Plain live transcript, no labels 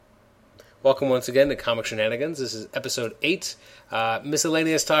Welcome once again to Comic Shenanigans. This is episode 8,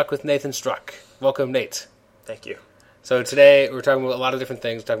 Miscellaneous Talk with Nathan Struck. Welcome, Nate. Thank you. So today we're talking about a lot of different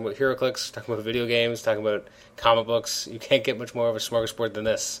things. We're talking about HeroClix, talking about video games, talking about comic books. You can't get much more of a smorgasbord than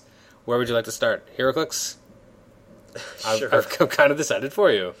this. Where would you like to start? HeroClix? Sure. I've kind of decided for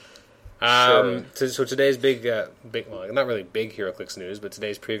you. Sure. So today's big, well, not really big HeroClix news, but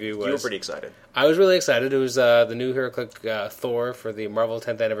today's preview was... You were pretty excited. I was really excited. It was the new HeroClix Thor for the Marvel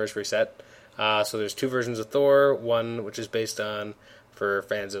 10th Anniversary set. So there's two versions of Thor, one which is based on, for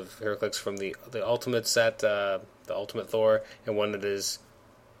fans of HeroClix, from the Ultimate set, the Ultimate Thor, and one that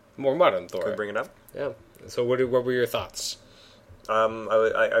more modern Thor. Can we bring it up? Yeah. So what were your thoughts? I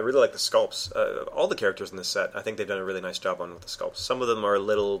really like the sculpts. All the characters in this set, I think they've done a really nice job on with the sculpts. Some of them are a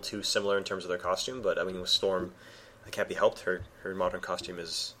little too similar in terms of their costume, but I mean, with Storm, it can't be helped. Her modern costume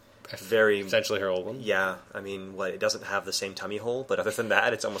is very... Essentially her old one. Yeah. I mean, it doesn't have the same tummy hole, but other than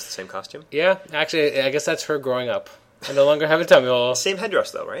that, it's almost the same costume. Yeah. Actually, I guess that's her growing up. I no longer have a tummy hole. Same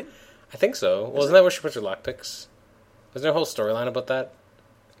headdress, though, right? I think so. Well, isn't that where she puts her lockpicks? Wasn't there a whole storyline about that?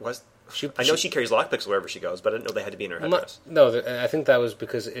 I know she carries lockpicks wherever she goes, but I didn't know they had to be in her headdress. No, I think that was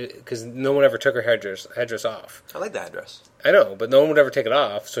because no one ever took her headdress off. I like the headdress. I know, but no one would ever take it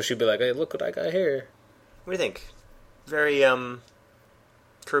off, so she'd be like, hey, look what I got here. What do you think? Very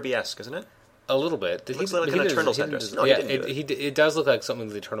Kirby-esque, isn't it? A little bit. Looks like an Eternals headdress. No, yeah, he didn't do it. It does look like something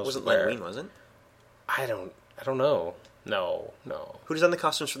the Eternals wasn't wear. Len Wein, was it? I don't know. No. Who designed the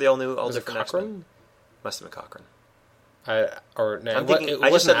costumes for the all Was it different Cockrum? X-Men? Must have been Cochran. I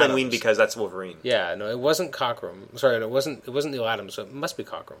just said Len Wein because that's Wolverine. Yeah, no, it wasn't Cockrum. Sorry, it wasn't Neil Adams, so it must be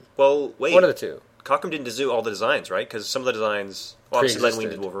Cockrum. Well, wait. One of the two. Cockrum didn't do all the designs, right? Because some of the designs... Well, obviously Len Wein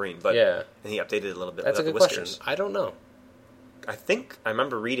did Wolverine, but yeah. And he updated it a little bit. That's a good question. I don't know. I think I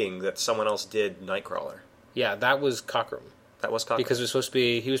remember reading that someone else did Nightcrawler. Yeah, that was Cockrum. That was Cockrum. Because he was supposed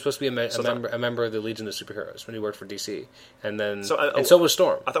to be a member of the Legion of Superheroes when he worked for DC, and then so was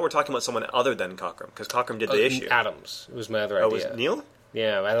Storm. I thought we were talking about someone other than Cockrum because Cockrum did the issue. Adams was my other idea. Oh, was Neil?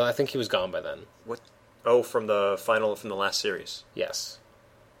 Yeah, I think he was gone by then. What? Oh, from the last series. Yes.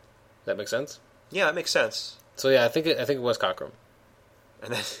 That makes sense. Yeah, it makes sense. So yeah, I think it was Cockrum.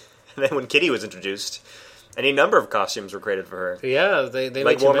 And then when Kitty was introduced, any number of costumes were created for her. Yeah, they leg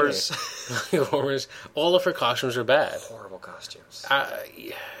made warmers. Leg warmers. All of her costumes are bad. Horrible costumes.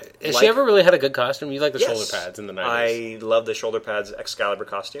 Has she ever really had a good costume? You like the yes, shoulder pads in the 90s. I love the shoulder pads Excalibur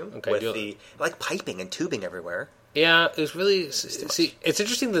costume okay, with like piping and tubing everywhere. Yeah, it was really... See, it's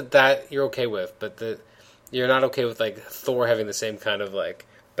interesting that you're okay with, but you're not okay with like Thor having the same kind of like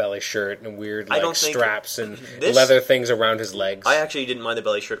belly shirt and weird like straps and leather things around his legs. I actually didn't mind the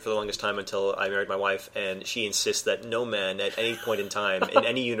belly shirt for the longest time until I married my wife, and she insists that no man at any point in time in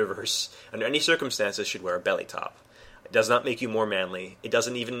any universe under any circumstances should wear a belly top. It does not make you more manly. It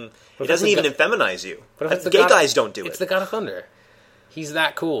doesn't even effeminize you. Gay guys don't do it. It's the God of Thunder. He's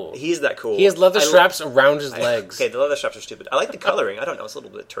that cool. He is that cool. He has leather straps around his legs. Okay, the leather straps are stupid. I like the coloring. I don't know. It's a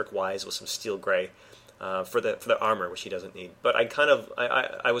little bit turquoise with some steel gray. For the armor, which he doesn't need. But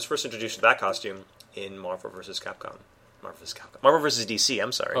I was first introduced to that costume in Marvel vs. Capcom. Marvel vs. DC,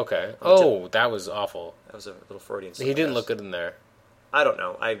 I'm sorry. Okay. That was awful. That was a little Freudian. He didn't look good in there. I don't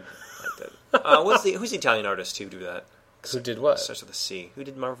know. I did. Who's the Italian artist who do that? Who did what? Starts with a C. Who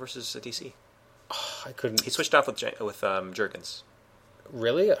did Marvel vs. DC? Oh, I couldn't. He switched off with Jergens.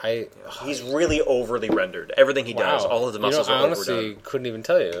 Really? He's really overly rendered. Everything he does, all of the muscles are overdone. I honestly couldn't even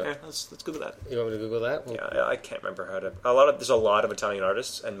tell you. Yeah, let's Google that. You want me to Google that? Yeah, I can't remember how to. There's a lot of Italian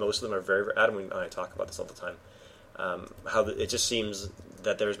artists, and most of them are very, very. Adam and I talk about this all the time. It just seems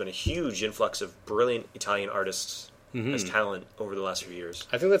that there's been a huge influx of brilliant Italian artists as talent over the last few years.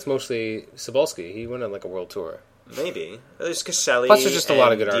 I think that's mostly Cebulski. He went on like a world tour. Maybe. There's Caselli. Plus, there's just a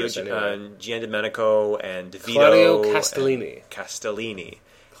lot of good artists anyway. And Giandomenico and DeVito. Claudio Castellini.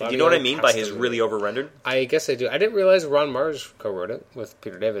 Do you know what I mean by his really over-rendered? I guess I do. I didn't realize Ron Mars co-wrote it with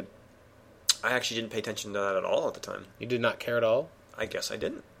Peter David. I actually didn't pay attention to that at all at the time. You did not care at all? I guess I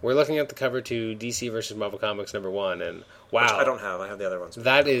didn't. We're looking at the cover to DC vs. Marvel Comics #1, and wow. Which I don't have. I have the other ones.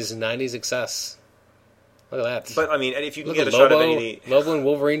 That is 90s excess. Look at that. But, I mean, if you can get a shot of any... Lobo and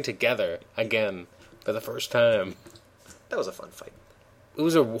Wolverine together, again, for the first time. That was a fun fight. It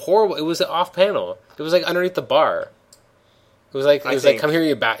was it was off panel. It was like underneath the bar. It was like come here,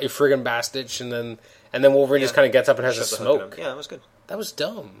 you friggin' bastard, and then Wolverine just kind of gets up and has a smoke. Yeah, that was good. That was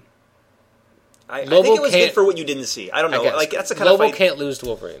dumb. I think it was good for what you didn't see. I don't know. Like that's the kind Lobo of fight. can't lose to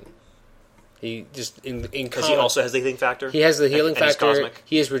Wolverine. He just because he also has the healing factor. He has the healing factor. He's cosmic.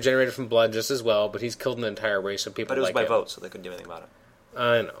 He is regenerated from blood just as well, but he's killed an entire race of people. But it was like by him. vote, so they couldn't do anything about it.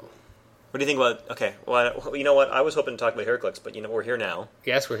 I know. What do you think about? Okay, well, you know what? I was hoping to talk about HeroClix, but you know we're here now.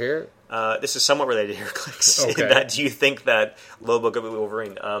 Yes, we're here. This is somewhat related to HeroClix. Okay. In that, do you think that Lobo could beat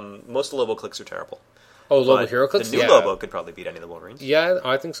Wolverine? Most of the Lobo clicks are terrible. Oh, Lobo But HeroClix? The new Lobo could probably beat any of the Wolverines. Yeah,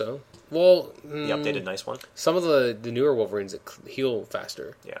 I think so. Well, The updated nice one. some of the newer Wolverines that heal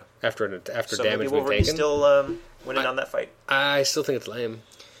faster. Yeah. After So damage maybe being Wolverine's taken. still winning on that fight. I still think it's lame.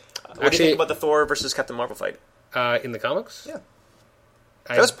 What do you think about the Thor versus Captain Marvel fight? In the comics? Yeah.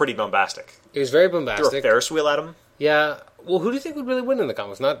 That was pretty bombastic. It was very Threw a bombastic. Ferris wheel at him. Yeah. Well, who do you think would really win in the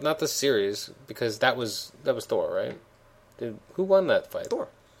comics? Not the series, because that was Thor, right? Who won that fight? Thor.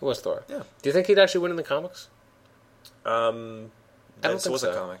 It was Thor. Yeah. Do you think he'd actually win in the comics? This think was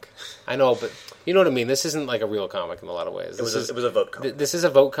so. a comic. I know, but you know what I mean. This isn't like a real comic in a lot of ways. It was a vote comic. This is a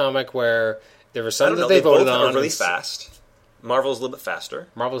vote comic where there was I some don't that know. they voted both on. are really and fast. Marvel's a little bit faster.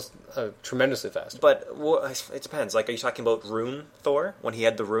 Marvel's tremendously fast. But it depends. Like, are you talking about Rune Thor when he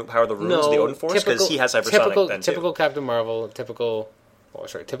had the power of the runes of the Odin Force? Because he has hypersonic then too. Typical Captain Marvel, typical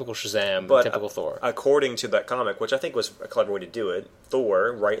Shazam, But typical Thor. According to that comic, which I think was a clever way to do it,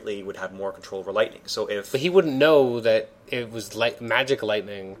 Thor rightly would have more control over lightning. So if But he wouldn't know that it was magic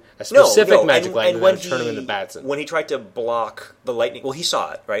lightning, a specific magic lightning that would turn him into Batson. When he tried to block the lightning, well, he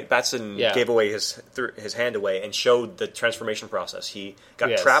saw it, right? Batson gave away his hand away and showed the transformation process. He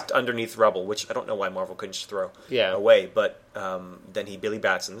got trapped underneath rubble, which I don't know why Marvel couldn't just throw away. But then he Billy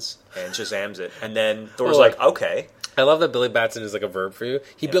Batsons and Shazams it, and then Thor's like, okay. I love that Billy Batson is like a verb for you.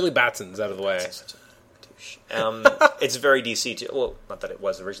 He Billy Batsons out of the way. Such a douche. It's very DC too. Well, not that it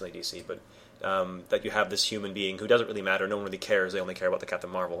was originally DC, but that you have this human being who doesn't really matter. No one really cares. They only care about the Captain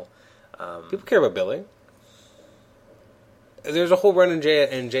Marvel. People care about Billy. There's a whole run in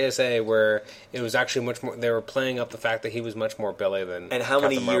JSA where it was actually much more. They were playing up the fact that he was much more Billy than. And how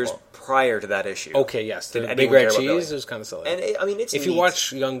many Captain years Marvel. prior to that issue? Okay, yes, the Did Big anyone Red care about Cheese Billy? was kind of silly. And it's if you neat.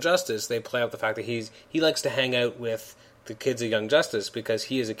 watch Young Justice, they play up the fact that he likes to hang out with the kids of Young Justice because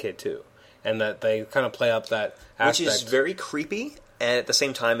he is a kid too, and that they kind of play up that aspect. Which is very creepy, and at the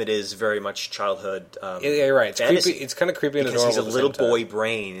same time, it is very much childhood. Yeah, right. It's fantasy. creepy. It's kind of creepy and because adorable. he's a little boy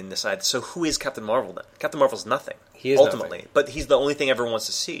brain in the side. So who is Captain Marvel then? Captain Marvel's nothing. He is ultimately, nothing. But he's the only thing everyone wants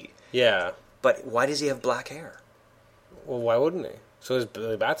to see. Yeah. But why does he have black hair? Well, why wouldn't he? So is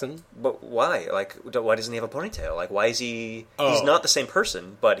Billy Batson. But why? Like, why doesn't he have a ponytail? Like, why is he? Oh. He's not the same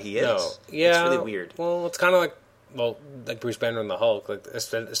person, but he is. No. Yeah. It's really weird. Well, it's kind of like Bruce Banner and the Hulk. Like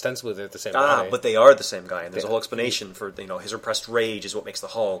ostensibly they're the same guy. But they are the same guy, and there's a whole explanation for his repressed rage is what makes the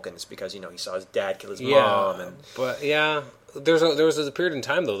Hulk, and it's because he saw his dad kill his mom. And But yeah, there was a period in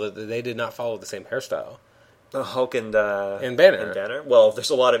time though that they did not follow the same hairstyle. the Hulk and Banner. Well, there's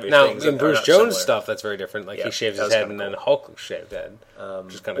a lot of Now things in that are Bruce not Jones similar. stuff, that's very different. Like Yeah, he shaves that his was head, kinda and then cool. Hulk shaved head.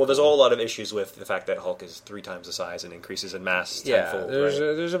 Which is kind of Well, there's a whole lot of issues with the fact that Hulk is 3 times the size and increases in mass tenfold.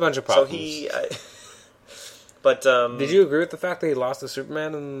 There's a bunch of So problems. he. But did you agree with the fact that he lost to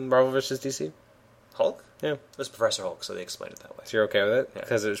Superman in Marvel vs. DC? Hulk? Yeah. It was Professor Hulk, so they explained it that way. So you're okay with it Yeah.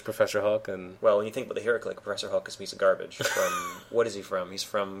 because it was Professor Hulk and Well, when you think about the HeroClix, Professor Hulk is a piece of garbage. From what is he from? He's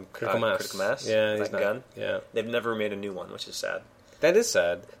from Critical Mass. Critical Mass. Yeah, that he's not, gun. Yeah, They've never made a new one, which is sad. that is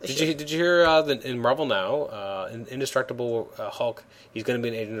sad. They Did you hear in Marvel now, in Indestructible Hulk, he's going to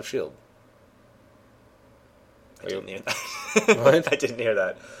be an agent of Shield. I didn't hear that. What? I didn't hear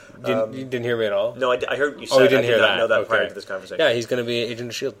that. You didn't hear me at all. No, I heard you said. Oh, you didn't I hear did not that. know that Okay. prior to this conversation. Yeah, he's going to be agent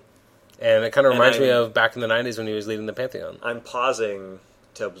of Shield, and it kind of And reminds me I'm- of back in the '90s when he was leading the Pantheon. I'm pausing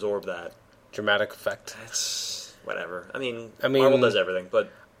to absorb that. Dramatic effect. That's whatever. I mean, I mean, Marvel does everything, but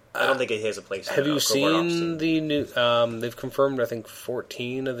I don't think it has a place. Have in you a crowbar off seen scene. the new? They've confirmed, I think,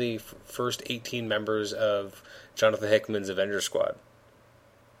 14 of the first 18 members of Jonathan Hickman's Avengers Squad.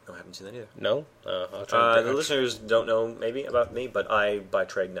 No, I haven't seen that either. No, I'll try. The listeners don't know maybe about me, but I buy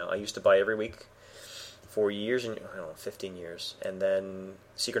trade now. I used to buy every week for years and I don't know, 15 years, and then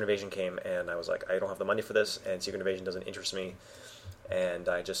Secret Invasion came, and I was like, I don't have the money for this, and Secret Invasion doesn't interest me, and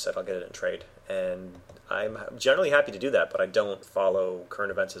I just said I'll get it in trade, and I'm generally happy to do that, but I don't follow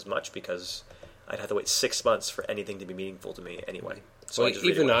current events as much because I'd have to wait 6 months for anything to be meaningful to me anyway. So Well, just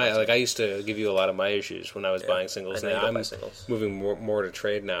read even it when it I comes. used to give you a lot of my issues when I was buying singles. I know you Now don't buy I'm singles. moving more to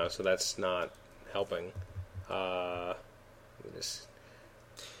trade now, so that's not helping. Let me just-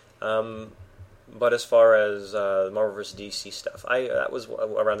 But as far as Marvel vs. DC stuff, that was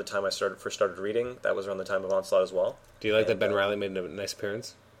around the time I first started reading. That was around the time of Onslaught as well. Do you like that And, Ben Reilly made a nice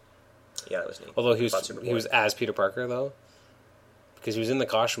appearance? Yeah, it was neat. Although he About was Superboy. as Peter Parker though, because he was in the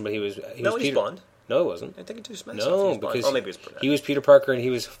costume, but he was No, he's Peter. blonde. No, he wasn't. I think it just meant No, because maybe it was brunette. he was Peter Parker and he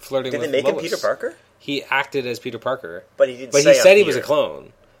was flirting Did they with make Lois. him Peter Parker? He acted as Peter Parker, But he didn't. but say he said he I'm was a Peter.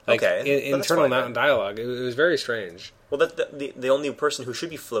 clone. Like, Okay, in but that's internal fine, then. dialogue. It was very strange. Well, the only person who should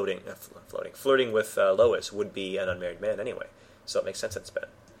be flirting with Lois would be an unmarried man anyway. So it makes sense that it's Ben.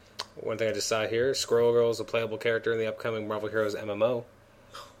 One thing I just saw here, Squirrel Girl is a playable character in the upcoming Marvel Heroes MMO.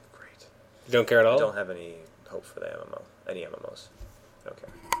 Great. You don't care at all? I don't have any hope for the MMO. Any MMOs. Okay.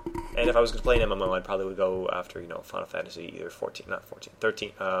 And if I was going to play an MMO, I'd probably would go after, Final Fantasy either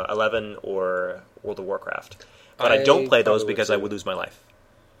 11 or World of Warcraft. But I don't play those because I would lose my life.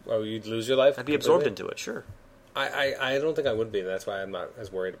 Oh, you'd lose your life? I'd be absorbed into it, sure. I don't think I would be. That's why I'm not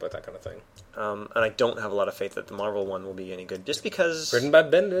as worried about that kind of thing. And I don't have a lot of faith that the Marvel one will be any good, just because... Written by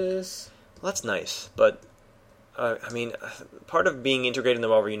Bendis. Well, that's nice, but... part of being integrated in the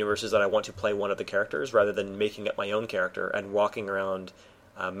Marvel Universe is that I want to play one of the characters rather than making up my own character and walking around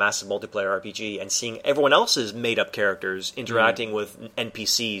a massive multiplayer RPG and seeing everyone else's made-up characters interacting with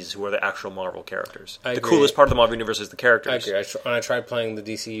NPCs who are the actual Marvel characters. I the agree. coolest part of the Marvel Universe is the characters. I agree. When I tried playing the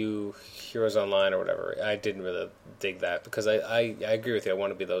DCU Heroes Online or whatever, I didn't really dig that because I agree with you. I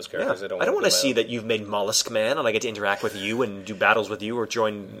want to be those characters. Yeah. I don't want to see that you've made Mollusk Man and I get to interact with you and do battles with you or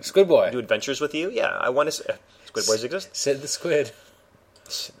join... Squid Boy. Do adventures with you. Yeah, I want to... Squid Boys exist? Sid the Squid.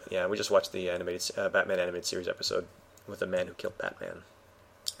 Yeah, we just watched the Batman animated series episode with the man who killed Batman.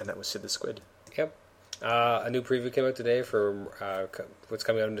 And that was Sid the Squid. Yep. A new preview came out today for what's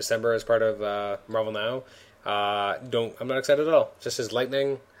coming out in December as part of Marvel Now. I'm not excited at all. Just as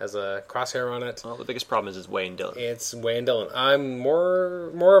Lightning has a crosshair on it. Well, the biggest problem is it's Wayne Dillon. It's Way and Dylan. I'm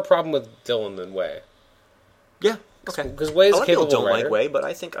more a problem with Dylan than Way. Yeah. Okay. Because Way is a capable don't writer. like Way, but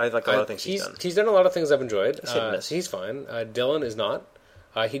I think I like a lot of things he's done. He's done a lot of things I've enjoyed. It's hit and miss. So he's fine. Dylan is not.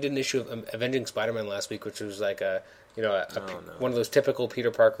 He did an issue of Avenging Spider-Man last week, which was like one of those typical Peter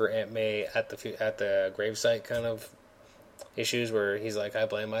Parker, Aunt May at the gravesite kind of issues where he's like, I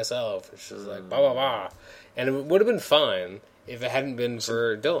blame myself. It's just like, blah, blah, blah. And it would have been fine if it hadn't been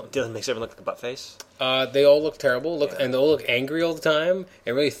for Dylan. Dylan makes everyone look like a butt face. They all look terrible, and they all look angry all the time,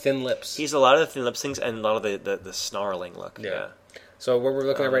 and really thin lips. He's a lot of the thin lips things and a lot of the snarling look. Yeah. So what we're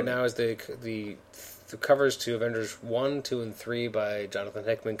looking at right now is the covers to Avengers 1, 2, and 3 by Jonathan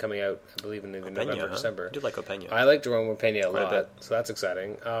Hickman coming out, I believe, in November, December. I do like Opeña. I like Jerome Opeña a lot, so that's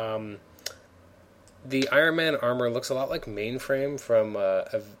exciting. The Iron Man armor looks a lot like Mainframe from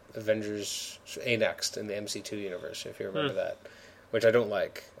Avengers A-Next in the MC2 universe, if you remember that, which I don't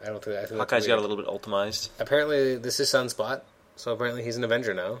like. I think Hawkeye's got a little bit ultimized. Apparently, this is Sunspot, so apparently he's an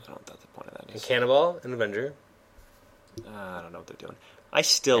Avenger now. I don't know what the point of that is. And Cannonball, an Avenger. I don't know what they're doing. I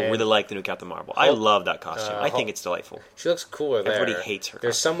still really like the new Captain Marvel. I love that costume. I think it's delightful. She looks cooler there. Everybody hates her.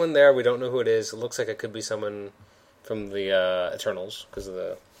 There's someone there. We don't know who it is. It looks like it could be someone from the Eternals because of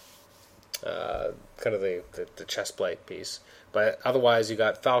the kind of the chest plate piece. But otherwise, you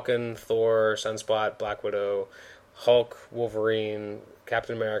got Falcon, Thor, Sunspot, Black Widow, Hulk, Wolverine,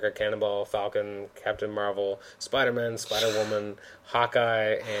 Captain America, Cannonball, Falcon, Captain Marvel, Spider-Man, Spider-Woman,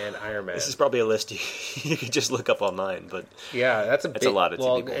 Hawkeye, and Iron Man. This is probably a list you could just look up online, but yeah, that's a lot of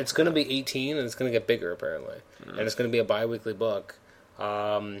people. It's going to be 18, and it's going to get bigger apparently, and it's going to be a bi-weekly book.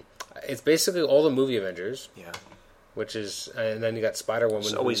 It's basically all the movie Avengers. Yeah, which is, and then you got Spider-Woman.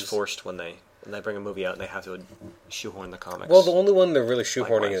 It's always forced when they bring a movie out and they have to shoehorn the comics. Well, the only one they're really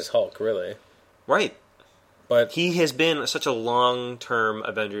shoehorning is Hulk, really. Right. But he has been such a long-term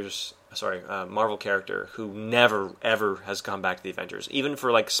Marvel character who never, ever has come back to the Avengers. Even for,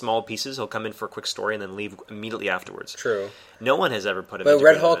 like, small pieces, he'll come in for a quick story and then leave immediately afterwards. True. No one has ever put him in. But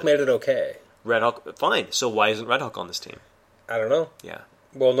Red Hulk made it okay. Red Hulk, fine. So why isn't Red Hulk on this team? I don't know. Yeah.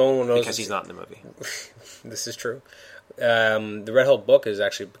 Well, no one knows. Because he's not in the movie. This is true. The Red Hulk book is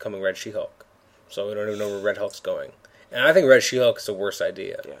actually becoming Red She-Hulk. So we don't even know where Red Hulk's going. And I think Red She-Hulk is the worst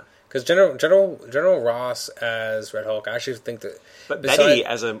idea. Yeah. Because General Ross as Red Hulk, I actually think that... But Betty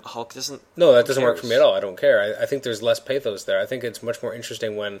as a Hulk doesn't... No, that doesn't work for me at all. I don't care. I think there's less pathos there. I think it's much more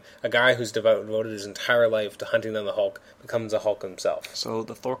interesting when a guy who's devoted his entire life to hunting down the Hulk becomes a Hulk himself. So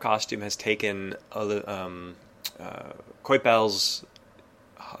the Thor costume has taken Kuiper's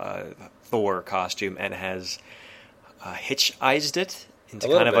Thor costume and has hitchized it into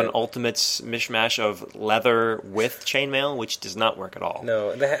kind of an ultimate mishmash of leather with chainmail, which does not work at all.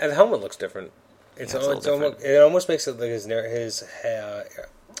 No, the helmet looks different. It almost makes it like his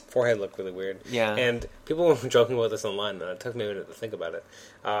forehead look really weird. Yeah. And people were joking about this online, and it took me a minute to think about it.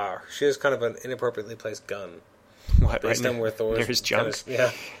 She has kind of an inappropriately placed gun. What, based on where Thor's... There's junk?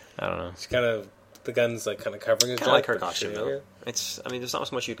 Yeah. I don't know. It's kind of... The gun's like kind of covering his junk. I like her costume, though. There's not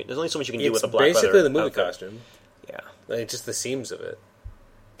so much you can... There's only so much you can do with a black leather. It's basically the movie costume. Yeah. Like, just the seams of it.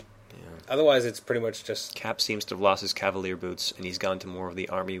 Otherwise, it's pretty much just... Cap seems to have lost his Cavalier boots, and he's gone to more of the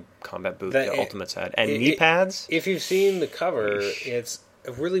army combat boot the Ultimates had. And knee pads? If you've seen the cover, it's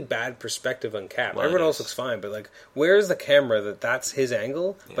a really bad perspective on Cap. Well, Everyone else looks fine, but like, where's the camera that's his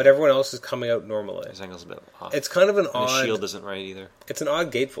angle, but everyone else is coming out normally? His angle's a bit off. It's kind of an and odd. His shield isn't right either. It's an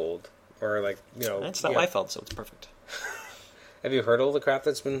odd gatefold, or like It's not Liefeld, so it's perfect. Have you heard all the crap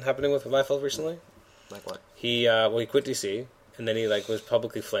that's been happening with Liefeld recently? Like what? He he quit DC, and then he was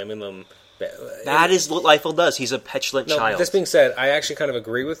publicly flaming them. That is what Liefeld does. He's a petulant child. This being said, I actually kind of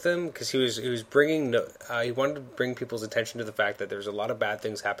agree with him because he was bringing he wanted to bring people's attention to the fact that there's a lot of bad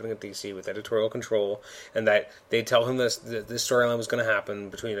things happening at DC with editorial control, and that they tell him this storyline was going to happen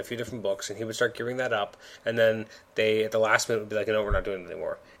between a few different books, and he would start giving that up, and then they at the last minute would be like, no, we're not doing it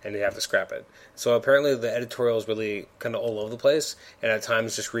anymore, and they have to scrap it. So apparently the editorial is really kind of all over the place, and at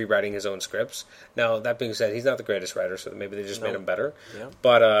times just rewriting his own scripts. Now that being said, he's not the greatest writer, so maybe they just made him better. Yeah.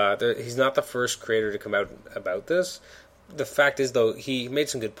 But he's not the first creator to come out about this. The fact is, though, he made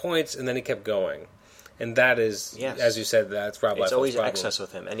some good points, and then he kept going. And that is, as you said, that's Rob Liefeld's It's always problem. excess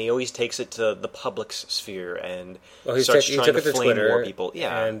with him, and he always takes it to the public's sphere and he starts took trying it to to flame Twitter, more people.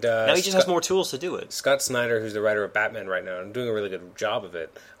 Yeah, and now he just has more tools to do it. Scott Snyder, who's the writer of Batman right now, and doing a really good job of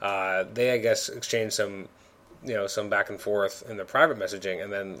it. They, I guess, exchanged some back and forth in their private messaging,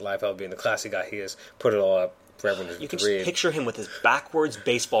 and then Liefeld, being the classy guy he is, put it all up for everyone to You can read. just picture him with his backwards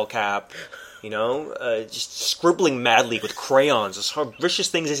baseball cap, just scribbling madly with crayons as vicious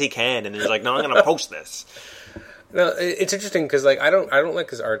things as he can, and he's like, "No, I'm going to post this." No, it's interesting because I don't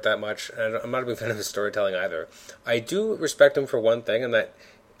like his art that much, and I'm not a big fan of his storytelling either. I do respect him for one thing, and that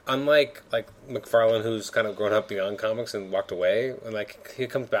unlike McFarlane, who's kind of grown up beyond comics and walked away, and he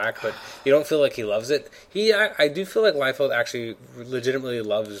comes back, but you don't feel like he loves it. I do feel like Liefeld actually legitimately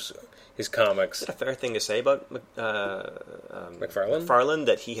loves his comics. Is it a fair thing to say about McFarlane? McFarlane,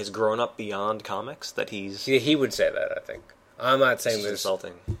 that he has grown up beyond comics? That he would say that. I think I'm not saying this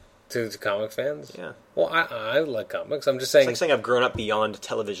insulting to comic fans. Yeah. Well, I like comics. I'm just saying. It's like saying I've grown up beyond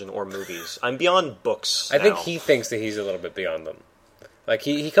television or movies. I'm beyond books. I think he thinks that he's a little bit beyond them. Like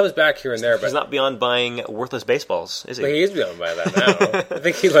he comes back here and there, but he's not beyond buying worthless baseballs, is he? But he is beyond by that now. I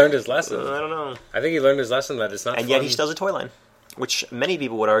think he learned his lesson. I don't know. I think he learned his lesson that it's not. And fun. yet he still has a toy line, which many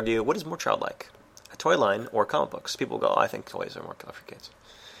people would argue, what is more childlike, a toy line or comic books? People go, I think toys are more killer for kids.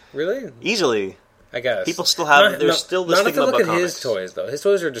 Really? Easily. I guess people still have. There's still the stigma about comics. Not if you look at comics. his toys, though. His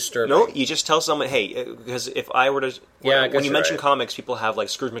toys are disturbing. No, you just tell someone, hey, because if I were to, when you mention comics, people have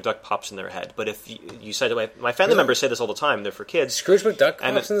Scrooge McDuck pops in their head. But if you said to my family members say this all the time, they're for kids. Scrooge McDuck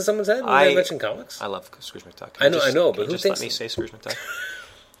pops into someone's head when they mention comics. I love Scrooge McDuck. I know, but who just thinks? Let me say Scrooge McDuck.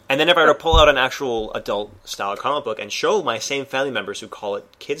 And then if I were to pull out an actual adult-style comic book and show my same family members who call it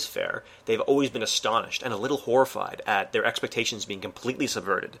kids' fare, they've always been astonished and a little horrified at their expectations being completely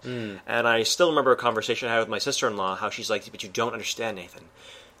subverted. And I still remember a conversation I had with my sister-in-law, how she's like, but you don't understand, Nathan.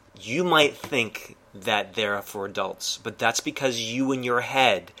 You might think that they're for adults, but that's because you in your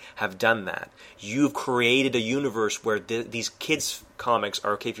head have done that. You've created a universe where these kids' comics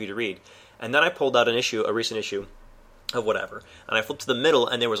are okay for you to read. And then I pulled out a recent issue, of whatever, and I flipped to the middle,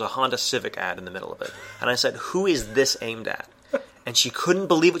 and there was a Honda Civic ad in the middle of it. And I said, who is this aimed at? And she couldn't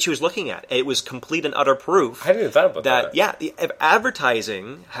believe what she was looking at. It was complete and utter proof. I hadn't even thought about that. Yeah, if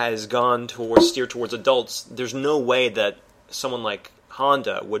advertising has gone steered towards adults, there's no way that someone like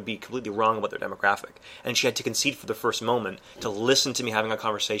Honda would be completely wrong about their demographic. And she had to concede for the first moment to listen to me having a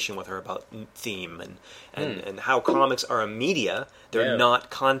conversation with her about theme and how comics are a media. They're not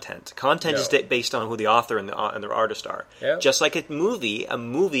content. Content is based on who the author and their artist are. Yeah. Just like a movie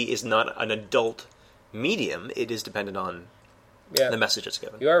is not an adult medium. It is dependent on the message it's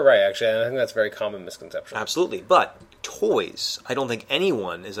given. You are right, actually, and I think that's a very common misconception. Absolutely. But toys, I don't think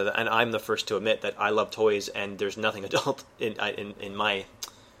anyone is, and I'm the first to admit that I love toys, and there's nothing adult in my.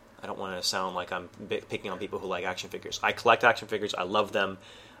 I don't want to sound like I'm picking on people who like action figures. I collect action figures. I love them.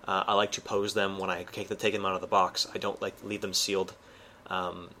 I like to pose them when I take them out of the box. I don't like to leave them sealed.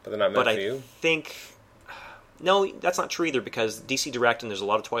 But they're not meant for you? I think. No, that's not true either, because DC Direct and there's a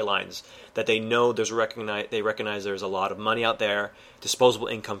lot of toy lines that they know they recognize there's a lot of money out there, disposable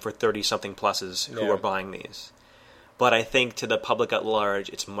income for 30-something pluses who are buying these. But I think to the public at large,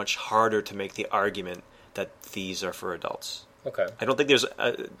 it's much harder to make the argument that these are for adults. Okay. I don't think there's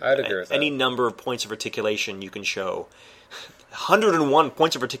I'd agree with any that. number of points of articulation you can show. 101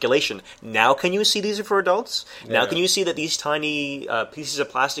 points of articulation. Now can you see these are for adults? Yeah. Now can you see that these tiny pieces of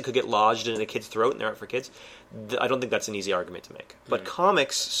plastic could get lodged in a kid's throat and they're not for kids? I don't think that's an easy argument to make. But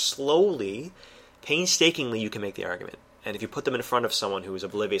comics, slowly, painstakingly, you can make the argument. And if you put them in front of someone who is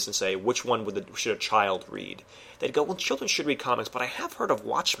oblivious and say, which one should a child read? They'd go, well, children should read comics, but I have heard of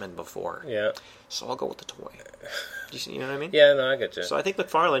Watchmen before. Yeah. So I'll go with the toy. You know what I mean? Yeah, no, I get you. So I think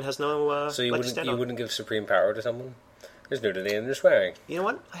McFarlane has no So you wouldn't give supreme power to someone? There's nudity and there's swearing. You know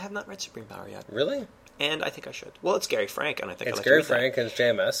what? I have not read Supreme Power yet. Really? And I think I should. Well, it's Gary Frank, and I think It's I like Gary to read Frank and it's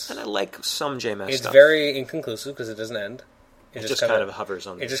JMS. that. And I like some JMS It's stuff. very inconclusive because it doesn't end. It just kind of hovers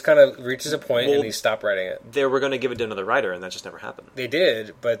on. It just kind of reaches a point Well, and he stopped writing it. They were going to give it to another writer, and that just never happened. They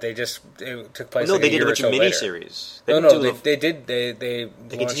did, but it took place. No, like they a did year a bunch or so of later. miniseries. They did. They launched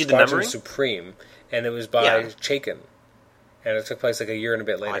continued the Squadron memory? Supreme, and it was by Chaykin, and it took place like a year and a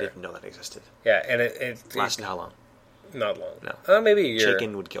bit later. I didn't know that existed. Yeah, and it Lasted how long? not long. No, Maybe a year.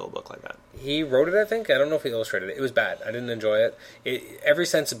 Chaykin would kill a book like that. He wrote it, I think. I don't know if he illustrated it. It was bad. I didn't enjoy it. Every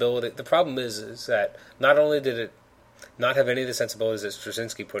sensibility. The problem is that not only did it not have any of the sensibilities that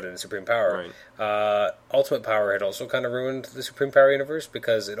Straczynski put in Supreme Power, Ultimate Power had also kind of ruined the Supreme Power universe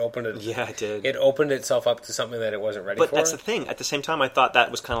because it opened it. Yeah, it did. It opened itself up to something that it wasn't ready for. But that's the thing. At the same time, I thought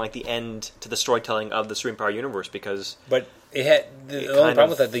that was kind of like the end to the storytelling of the Supreme Power universe because. But it had the only problem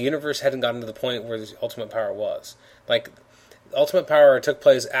with that, the universe hadn't gotten to the point where the Ultimate Power was. Like, Ultimate Power took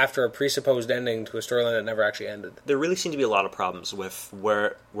place after a presupposed ending to a storyline that never actually ended. There really seemed to be a lot of problems with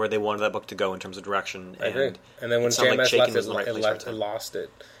where they wanted that book to go in terms of direction. I agree. And then when JMS left, it lost it.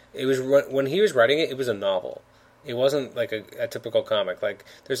 It was when he was writing it. It was a novel. It wasn't like a typical comic. Like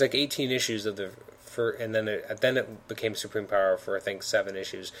there's like 18 issues of and then it became Supreme Power for I think 7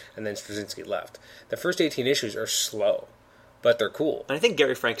 issues, and then Straczynski left. The first 18 issues are slow, but they're cool. And I think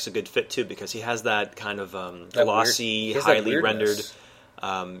Gary Frank is a good fit too because he has that kind of glossy, highly rendered.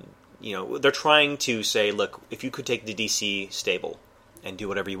 They're trying to say, look, if you could take the DC stable and do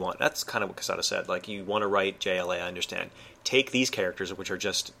whatever you want, that's kind of what Quesada said. Like you want to write JLA, I understand. Take these characters, which are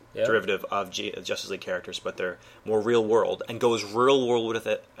just derivative of Justice League characters, but they're more real world, and go as real world with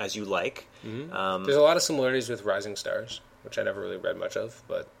it as you like. Mm-hmm. There's a lot of similarities with Rising Stars, which I never really read much of,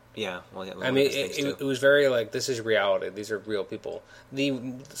 but. Yeah, I mean, it was very like this is reality. These are real people.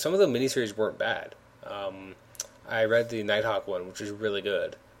 Some of the miniseries weren't bad. I read the Nighthawk one, which is really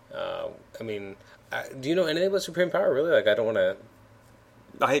good. Do you know anything about Supreme Power? Really? Like, I don't want to.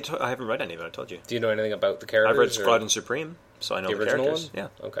 I haven't read any of it. I told you. Do you know anything about the characters? I've read Squadron Supreme, so I know the original characters. One?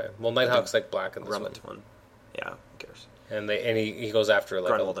 Yeah. Okay. Well, Nighthawk's like black in this one. Yeah. Who cares? And he goes after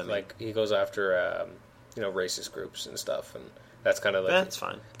Grunwald, he goes after racist groups and stuff and. That's kind of like... That's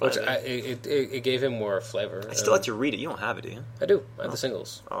fine. Which it gave him more flavor. I still let you read it. You don't have it, do you? I do. I have the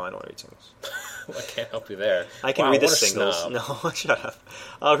singles. Oh, I don't read singles. Well, I can't help you there. I can read the singles. No, shut up.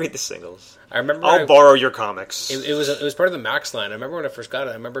 I'll read the singles. I'll borrow your comics. It was part of the Max line. I remember when I first got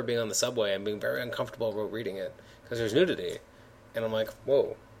it. I remember being on the subway and being very uncomfortable about reading it because there's nudity. And I'm like,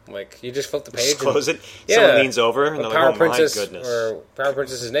 whoa. Like, you just flip the page. Just close it. Someone leans over and they're like, oh my goodness. Or Power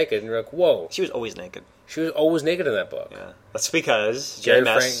Princess is naked. And you're like, whoa. She was always naked. She was always naked in that book. Yeah. That's because Gary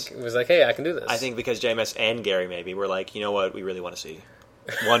Frank was like, hey, I can do this. I think because JMS and Gary maybe were like, you know what, we really want to see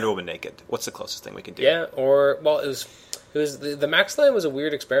Wonder Woman naked. What's the closest thing we can do? Yeah, it was the Max line was a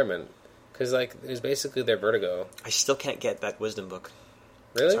weird experiment because like it was basically their Vertigo. I still can't get that Wisdom book.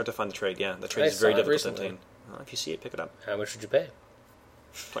 Really? It's hard to find the trade. Yeah, the trade is very difficult to obtain. Well, if you see it, pick it up. How much would you pay?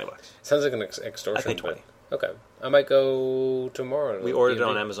 $20. Sounds like an extortion. I paid $20. Okay, I might go tomorrow. We ordered it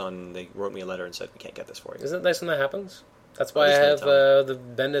on Amazon. They wrote me a letter and said we can't get this for you. Isn't it nice when that happens? That's why I have the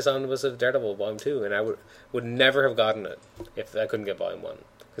Bendis Omnibus of Daredevil Volume 2, and I would never have gotten it if I couldn't get Volume 1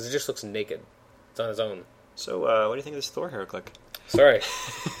 because it just looks naked. It's on its own. So, what do you think of this Thor HeroClick? Sorry.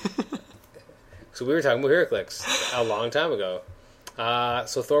 So we were talking about HeroClix a long time ago.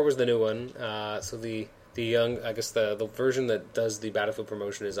 So Thor was the new one. So the young, I guess the version that does the Battlefield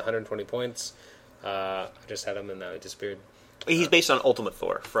promotion is 120 points. I just had him and now he disappeared. He's based on Ultimate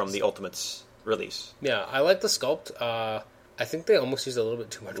Thor from the Ultimates release. Yeah, I like the sculpt. I think they almost used a little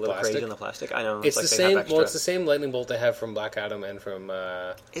bit too much plastic. Crazy on the plastic. I know. It's like the same. Well, it's the same lightning bolt they have from Black Adam and from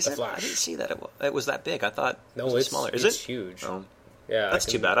the Flash. I didn't see that it was that big. I thought it was smaller. Is it's it huge? Oh. Yeah, that's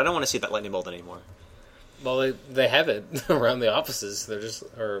too bad. I don't want to see that lightning bolt anymore. Well, they have it around the offices.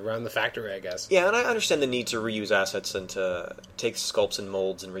 Or around the factory, I guess. Yeah, and I understand the need to reuse assets and to take sculpts and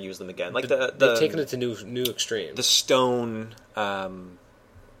molds and reuse them again. Like they've taken it to new extremes. The stone, I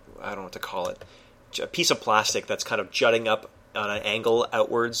don't know what to call it, a piece of plastic that's kind of jutting up on an angle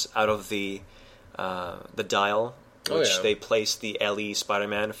outwards out of the dial, which they placed the LE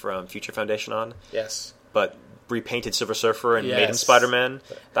Spider-Man from Future Foundation on. Yes, but repainted Silver Surfer and made him Spider-Man.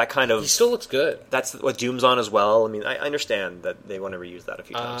 That kind of... He still looks good. That's what Doom's on as well. I mean, I understand that they want to reuse that a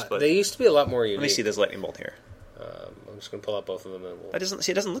few times, but... They used to be a lot more unique. Let me see this lightning bolt here. I'm just going to pull up both of them. And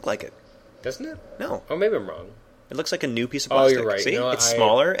it doesn't look like it. Doesn't it? No. Oh, maybe I'm wrong. It looks like a new piece of plastic. Oh, you're right. See? It's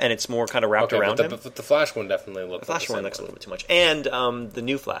smaller, and it's more kind of wrapped around him. But the Flash one definitely looks like the Flash one looks a little bit too much. And the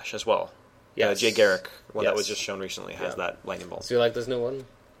new Flash as well. Yes. Jay Garrick, that was just shown recently, has that lightning bolt. So you like this new one?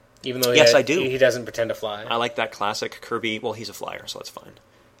 Even though Yes, I do. He doesn't pretend to fly. I like that classic Kirby. Well, he's a flyer, so that's fine.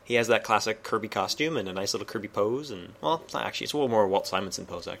 He has that classic Kirby costume and a nice little Kirby pose, and well, it's not actually. It's a little more Walt Simonson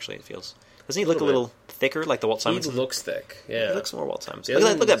pose. Actually, it feels. Doesn't he look a little thicker, like the Walt Simonson? He looks thick. Yeah, he looks more Walt Simonson. The Look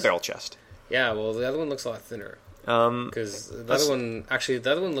other at that one's- barrel chest. Yeah, well, the other one looks a lot thinner. Because the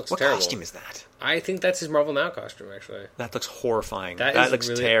other one looks What terrible. costume is that? I think that's his Marvel Now costume, actually. That looks horrifying. That That is looks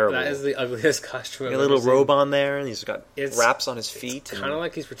really, terrible. That is the ugliest costume I've a little ever seen. robe on there, and he's got It's- wraps on his feet. Kind of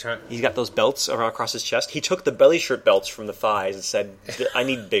like he's pretending. He's got those belts across his chest. He took the belly shirt belts from the thighs and said, "I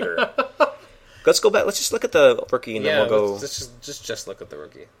need bigger." Let's go back. Let's just look at the rookie, and Yeah, then we'll go. let's just look at the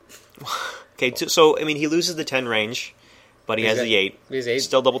rookie. Okay, so I mean, he loses the 10 range, but he has got- the 8. he has 8.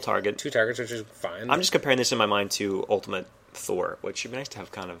 Still double target. 2 targets, which is fine. I'm just comparing this in my mind to Ultimate Thor, which would be nice to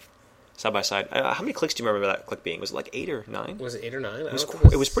have kind of side by side. How many clicks do you remember that click being? Was it like 8 or 9? Was it 8 or 9?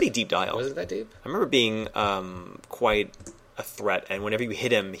 It was pretty deep dial. Was it that deep? I remember being quite a threat, and whenever you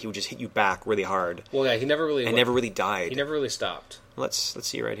hit him, he would just hit you back really hard. Well, yeah, he never really. And never really died. He never really stopped. Let's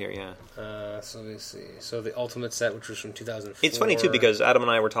see right here. Yeah. So let me see. So the Ultimate set, which was from 2004. It's funny too because Adam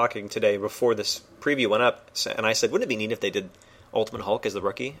and I were talking today before this preview went up, and I said, "Wouldn't it be neat if they did Ultimate Hulk as the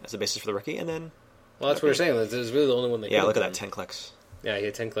rookie, as the basis for the rookie?" And then, Well, that's what we're saying. This is really the only one that. yeah, look at that, 10 clicks, Yeah, he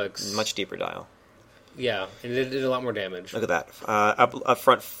had 10 clicks. much deeper dial. Yeah, and it did a lot more damage. Look at that. Up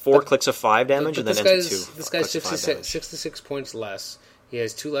front, 4 clicks of 5 damage, and But then this ends guy's with 2. this guy's clicks of 5 damage. 66 points less. He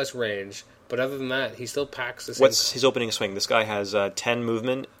has 2 less range, but other than that, he still packs the same. What's his opening swing? This guy has 10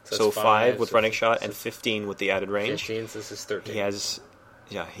 movement, So so it's 5 5, with so running shot, so and 15 with the added range. 15, so this is 13. He has,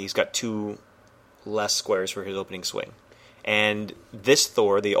 he's got 2 less squares for his opening swing. And this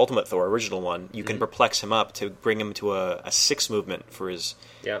Thor, the Ultimate Thor, original one, you can perplex him up to bring him to a 6 movement for his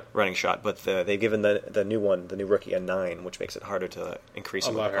running shot. But they've given the new one, the new rookie, a 9, which makes it harder to increase a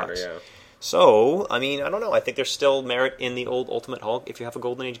him lot with the harder. pucks. Yeah. So, I mean, I don't know. I think there's still merit in the old Ultimate Hulk if you have a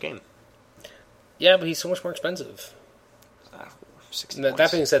Golden Age game. Yeah, but he's so much more expensive. 60 That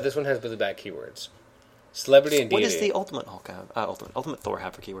points. being said, this one has really bad keywords. Celebrity and What deity. does the Ultimate Hulk have? Ultimate Thor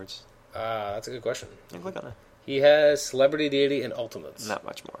have for keywords? That's a good question. Yeah, click on it. He has celebrity, deity, and ultimates. Not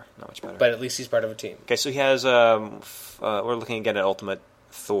much more. Not much better. But at least he's part of a team. Okay, so he has. We're looking again at Ultimate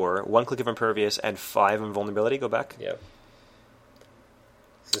Thor. 1 click of impervious and 5 invulnerability. Go back. Yep.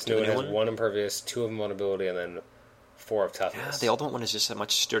 So this Do new the one new has one? 1 impervious, 2 of invulnerability, and then 4 of Yeah, toughness. the Ultimate one is just a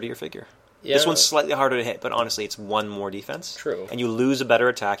much sturdier figure. Yeah. This one's slightly harder to hit, but honestly, it's 1 more defense. True. And you lose a better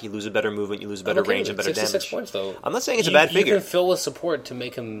attack, you lose a better movement, you lose a better Okay, range and better 66 damage. points, though. I'm not saying it's a bad figure. You can fill with support to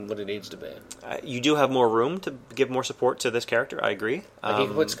make him what it needs to be. You do have more room to give more support to this character. I agree. Like he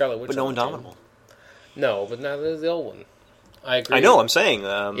can put Scarlet Witch but no on the team. Indomitable. No, but now there's the old one. I agree. I know. I'm saying.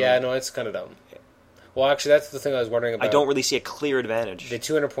 Yeah, no, it's kind of dumb. Well, actually, that's the thing I was wondering about. I don't really see a clear advantage. The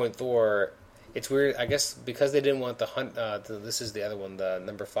 200-point Thor. It's weird. I guess because they didn't want the hunt. This is the other one, the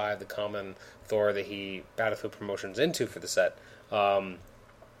number 5, the common Thor that he Battlefield promotions into for the set.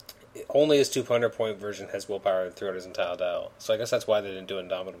 Only his 200-point version has willpower throughout his entire dial. So I guess that's why they didn't do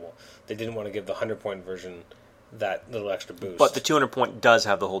Indomitable. They didn't want to give the 100-point version that little extra boost. But the 200 point does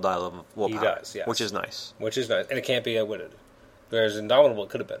have the whole dial of willpower. He does, yes. Which is nice. which is nice, and it can't be outwitted. Whereas Indomitable, it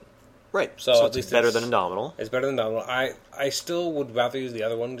could have been. Right. So So at it's least better it's- than Indomitable. It's better than Indomitable. I still would rather use the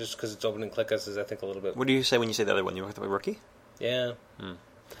other one just because its opening click is I think a little bit. What do you say when you say the other one? You look at the rookie? Yeah,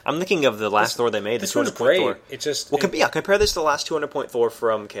 I'm thinking of the last Thor they made, the this one's 200 point great. Thor. It's just Well, compare this to the last 200 point Thor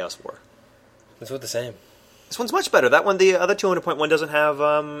from Chaos War. it's about the same. This one's much better. That one, the other 200 point one, doesn't have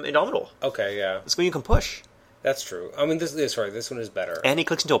Indomitable. Okay, yeah, This one you can push. that's true. I mean, this one is better. And he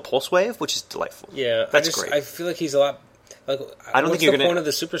clicks into a pulse wave, which is delightful. Yeah, That's I great. I feel like he's a lot. Like, I don't what's think you're the gonna- point of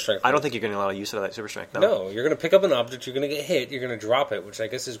the super strength. I don't think you're going to allow use of that super strength. No, you're going to pick up an object, you're going to get hit, you're going to drop it, which I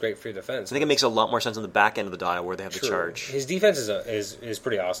guess is great for your defense. I think it makes a lot more sense on the back end of the dial where they have the True. charge. His defense is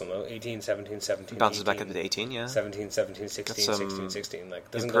pretty awesome though. 18, 17, 17. Bounces 18, back up to 18, yeah. 17, 17, 16, Got some 16, 16.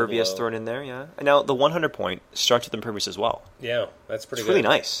 Like doesn't Impervious go below. thrown in there, yeah. And now the 100 point starts with Impervious as well. Yeah, that's pretty It's good. really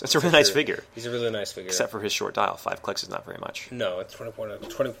nice. It's a really nice figure. He's a really nice figure. Except for his short dial. 5 clicks is not very much. No, it's 20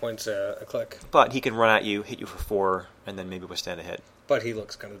 points a click. But he can run at you, hit you for 4, and then maybe withstand a hit. But he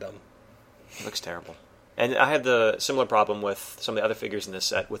looks kind of dumb. It looks terrible. And I had the similar problem with some of the other figures in this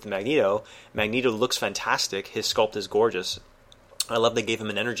set with Magneto. Magneto looks fantastic. His sculpt is gorgeous. I love they gave him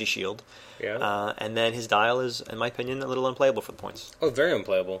an energy shield. Yeah. And then his dial is, in my opinion, a little unplayable for the points. Oh, very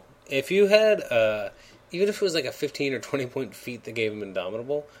unplayable. If you had, even if it was like a 15 or 20 point feat that gave him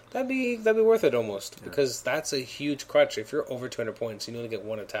Indomitable, that'd be worth it almost because that's a huge crutch. If you're over 200 points, you only get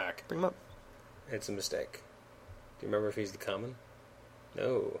 1 attack. Bring him up. It's a mistake. Do you remember if he's the common?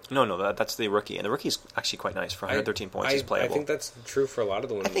 No. No, that's the rookie. And the rookie's actually quite nice. For 113 points, he's playable. I think that's true for a lot of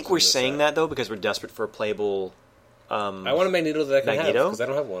the ones. I think we're saying that, though, because we're desperate for a playable I want a Magneto that I can have, Magneto? because I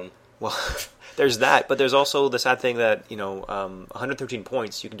don't have one. Well, there's that, but there's also the sad thing that 113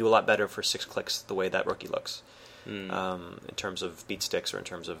 points, you can do a lot better for 6 clicks the way that rookie looks, in terms of beat sticks or in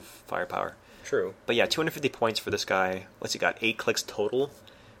terms of firepower. True. But yeah, 250 points for this guy. What's he got? 8 clicks total.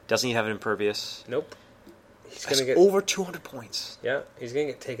 Doesn't he have an impervious? Nope. He's That's gonna get over 200 points. Yeah, he's gonna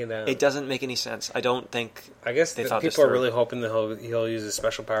get taken down. It doesn't make any sense. I don't think. I guess they the thought this people are through. really hoping that he'll use his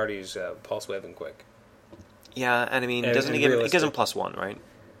special power to use pulse wave and quick. Yeah, and I mean, And- doesn't and he give? It realistic. gives him +1, right?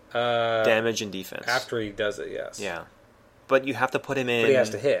 Damage and defense. After he does it, yes. Yeah, but you have to put him in. But he has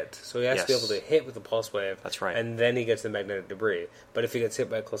to hit, so he has to be Yes. able to hit with the pulse wave. That's right. And then he gets the magnetic debris. But if he gets hit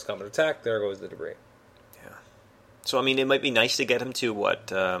by a close combat attack, there goes the debris. Yeah. So I mean, it might be nice to get him to what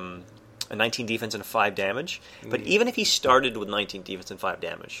a 19 defense and a 5 damage. But even if he started with 19 defense and 5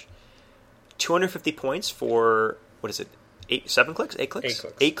 damage, 250 points for what is it? 7 clicks? 8 clicks? 8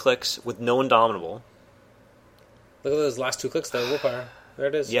 clicks. 8 clicks with no indomitable. Look at those last 2 clicks, though. Willpower. There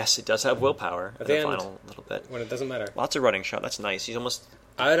it is. Yes, it does have willpower At in the the end. final little bit. When it doesn't matter. Lots of running shot. That's nice. He's almost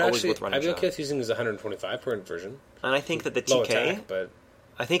I'd always with running I'd be shot. okay with using his 125 per version. And I think that the Low TK, attack, but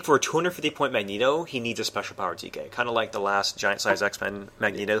I think for a 250 point Magneto, he needs a special power TK. Kind of like the last Giant Size X-Men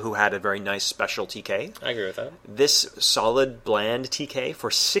Magneto, who had a very nice special TK. I agree with that. This solid, bland TK for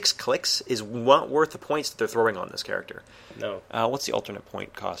 6 clicks is not worth the points that they're throwing on this character. No, What's the alternate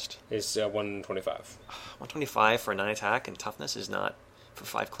point cost? it's 125. 125 for a 9 attack, and toughness is not for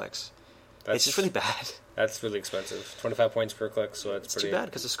 5 clicks. It's just really bad. That's really expensive. 25 points per click, so it's It's pretty too bad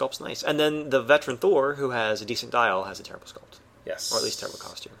because the sculpt's nice. And then the veteran Thor, who has a decent dial, has a terrible sculpt. Yes, Or at least terrible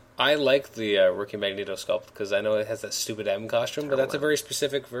costume. I like the rookie Magneto sculpt because I know it has that stupid M costume, but that's a M. very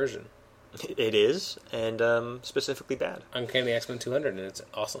specific version. It is, and specifically bad. Uncanny X-Men 200, and it's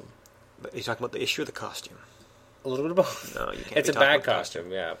awesome. But you're talking about the issue or the costume? A little bit of both. No, you can't. It's be a talking bad about the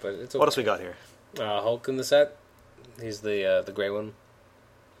costume, yeah, but it's okay. What else we got here? Hulk in the set. He's the gray one.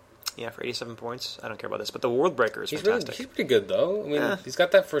 Yeah, for 87 points. I don't care about this, but the World Breaker is He's fantastic. he's pretty good though. I mean, Yeah. he's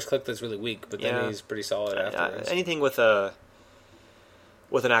got that first click that's really weak, but then Yeah. he's pretty solid afterwards. Anything with an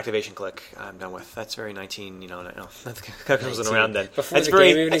activation click, I'm done with. That's very 19. No, that wasn't around then. Before That's the very.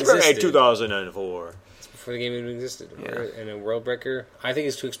 game even That's very existed. 2004. Before the game even existed. Yeah. And a World Breaker, I think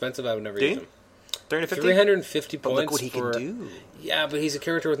he's too expensive. I would never Do use you? him. 350. 350 But points. look what he for, can do. Yeah, but he's a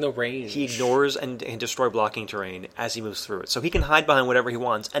character with no range. He ignores and destroy blocking terrain as he moves through it, so he can hide behind whatever he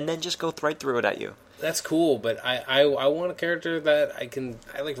wants and then just go right through it at you. That's cool, but I want a character that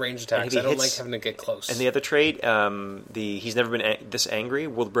I like range attacks. he I don't hits- like having to get close. And the other trait, he's never been this angry.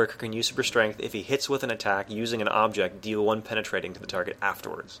 World Breaker can use super strength if he hits with an attack using an object, deal 1 penetrating to the target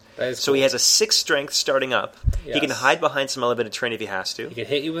afterwards. That is So he cool. has a 6 strength starting up. He can Yes. hide behind some elevated terrain if he has to. He can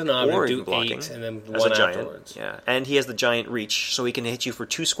hit you with an Or object, even do blocking 8, and then as 1 a giant. afterwards. Yeah, and he has the giant reach, so he can hit you for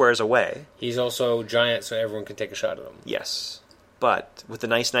 2 squares away. He's also giant, so everyone can take a shot at him. Yes. But with the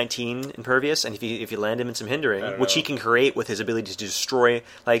nice 19 impervious, and if you land him in some hindering, I don't which he know. can create with his ability to destroy,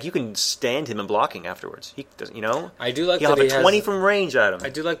 like you can stand him in blocking afterwards. He does, I do like he'll that have he a 20 has, from range at him. I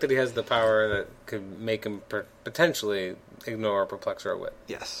do like that he has the power that could make him potentially ignore Perplex or Wit.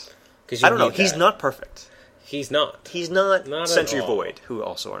 Yes. 'Cause you I don't know. need He's that. not perfect. He's not. He's not, Not at Sentry all. Void, who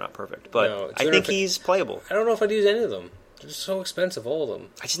also are not perfect. But No, I think he's playable. I don't know if I'd use any of them. They're just so expensive, all of them.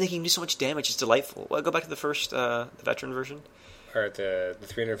 I just think he can do so much damage. It's delightful. Well, go back to the first, the veteran version. Or the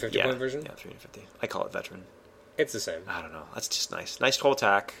 350 Yeah, point version. yeah, 350. I call it veteran. It's the same. I don't know. That's just nice. Nice 12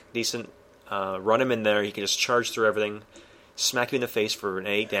 attack. Decent. Run him in there. He can just charge through everything. Smack you in the face for an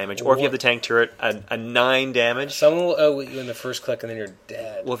 8 damage. Or if you have the tank turret, a 9 damage. Someone will outwit you in the first click, and then you're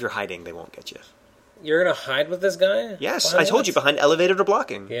dead. Well, if you're hiding, they won't get you. You're gonna hide with this guy? Yes, Why I told not? you, behind elevated or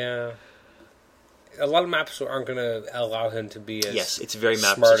blocking. Yeah. A lot of maps aren't gonna allow him to be as Yes, it's very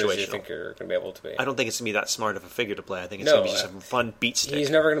map smart as you situational. think you're gonna be able to be. I don't think it's going to be that smart of a figure to play. I think it's No, going to be just a fun beat stick. He's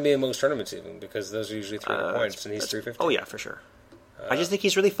never gonna be in most tournaments even because those are usually 300 points, That's- and he's that's- 350. Oh, yeah, for sure. I just think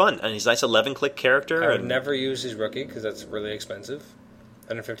he's really fun. And he's a nice 11-click character. I would and never use his rookie because that's really expensive.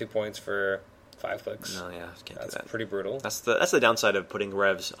 150 points for 5 clicks. No, yeah, can't That's do that. pretty brutal. That's the downside of putting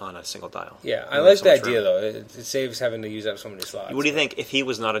revs on a single dial. Yeah, I You like have so the much idea room. though. It saves having to use up so many slots. What do you think? If he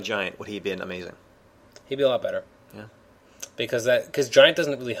was not a giant, would he have been amazing? He'd be a lot better. Yeah. Because Giant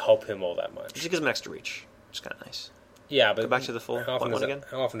doesn't really help him all that much. Just gives him extra reach. It's kind of nice. Yeah, but Go back to the full how often, point does one that, again?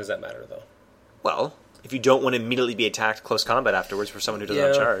 how often does that matter though? Well, if you don't want to immediately be attacked close combat afterwards for someone who doesn't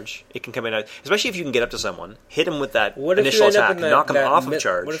have Yeah. charge, it can come in. Especially if you can get up to someone, hit him with that What if initial you end up attack, in that, knock him that off mid- of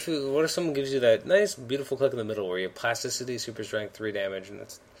charge. What if someone gives you that nice, beautiful click in the middle where you have plasticity, super strength, 3 damage, and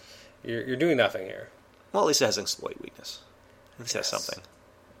you're doing nothing here. Well, at least it has an exploit weakness. At least it has Yes. something.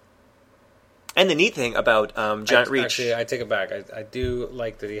 And the neat thing about Giant Reach... Actually, I take it back. I do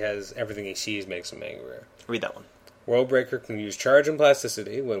like that he has everything he sees makes him angrier. Read that one. Worldbreaker can use charge and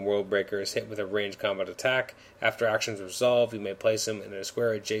plasticity. When Worldbreaker is hit with a ranged combat attack, after actions resolve, you may place him in a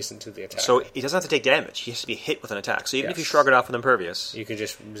square adjacent to the attack. So he doesn't have to take damage. He has to be hit with an attack. So even Yes. if you shrug it off with Impervious, you can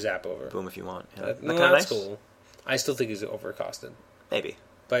just zap over. boom if you want. Yeah. That, That no, kind of that's nice? cool. I still think he's overcosted. Maybe.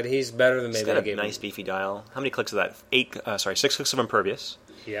 But he's better than He's maybe got I a gave nice him. beefy dial. How many clicks is that? 6 clicks of Impervious.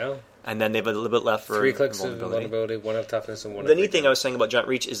 Yeah. And then they have a little bit left for 3 clicks of vulnerability. vulnerability, 1 of toughness, and 1 The of neat thing I was saying about Giant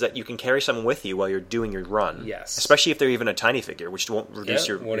Reach is that you can carry someone with you while you're doing your run. Yes. Especially if they're even a tiny figure, which won't reduce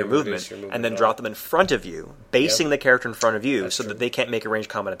Yeah, your, won't your, even movement, reduce your movement and then at drop all. them in front of you, basing the character in front of you That's so true. that they can't make a ranged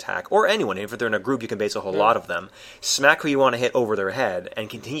combat attack. Or anyone, if they're in a group, you can base a whole lot of them. Smack who you want to hit over their head, and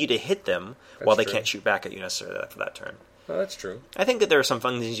continue to hit them while they true. can't shoot back at you necessarily for that turn. Oh, that's true. I think that there are some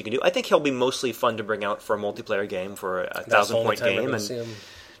fun things you can do. I think he'll be mostly fun to bring out for a multiplayer game, for a That's the only 1,000-point time I'm game, gonna and see him.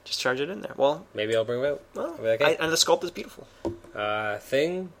 just charge it in there. Well, Maybe I'll bring him out. well I'll be like, hey. and the sculpt is beautiful.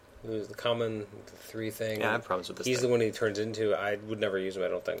 Thing, who's the common 3 thing. Yeah, I have problems with this He's thing. the one he turns into. I would never use him, I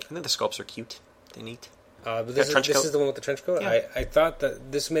don't think. I think the sculpts are cute. They're neat. But this trench coat? is the one with the trench coat. Yeah. I thought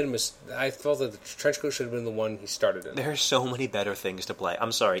that this made him. I felt that the trench coat should have been the one he started in. There are so many better things to play.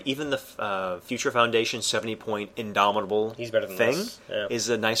 I'm sorry. Even the Future Foundation 70-point Indomitable He's better than thing this. Yeah. is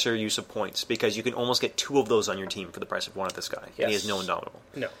a nicer use of points because you can almost get 2 of those on your team for the price of 1 of this guy. And he Yes. has no Indomitable.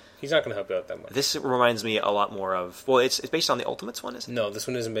 No, he's not going to help you out that much. This reminds me a lot more of... Well, it's based on the Ultimates one, isn't it? No, this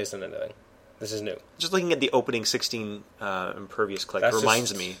one isn't based on anything. This is new. Just looking at the opening 16 Impervious click That's reminds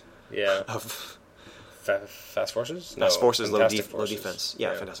just- me Yeah. of Fast Forces? Fast Forces, low Fantastic defense.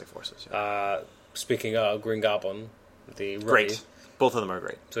 Yeah, Fantastic Forces. Yeah. Speaking of Green Goblin, the rookie. Great. Both of them are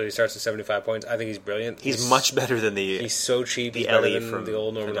great. So he starts at 75 points. I think he's brilliant. He's much better than the... He's so cheap. the He's better Ellie than from the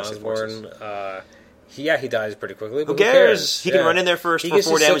old Norman Fantastic Osborn. He dies pretty quickly. But Who cares? He can Yeah. run in there first He for gives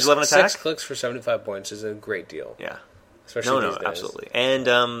 4 you damage, 11 attack. 6 clicks for 75 points is a great deal. Yeah. Especially No, these days. absolutely. And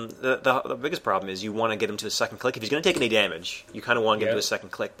the biggest problem is you want to get him to the second click. If he's going to take any damage, you kind of want to get him to Yeah. the second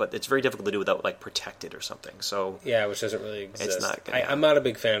click, but it's very difficult to do without like protected or something. So Yeah, which doesn't really exist. not gonna I'm not a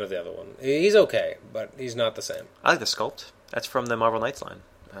big fan of the other one. He's okay, but he's not the same. I like the sculpt. That's from the Marvel Knights line.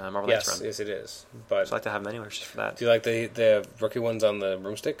 Marvel Knights Yes, run. yes, it is. But So I like to have them anywhere just for that. do you like the rookie ones on the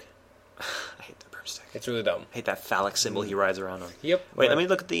broomstick? I hate the broomstick. It's really dumb. I hate that phallic symbol he rides around on. Yep. Wait, let me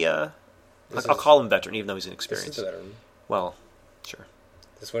look at the... This I'll is- call him veteran, even though he's This is inexperienced. the veteran. Well, sure.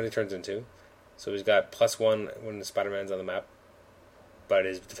 This is what he turns into. So he's got +1 when the Spider-Man's on the map, but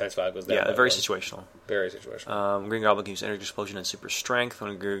his defense value goes down. Yeah, by very 1. situational. Very situational. Green Goblin can use Energy Explosion and Super Strength.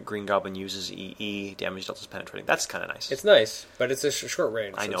 When Green Goblin uses EE, damage dealt is penetrating. That's kind of nice. It's nice, but it's a short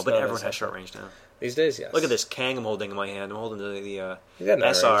range. I so know, it's but not everyone as has short helpful. range now. These days, yes. Look at this Kang I'm holding in my hand. I'm holding the He's got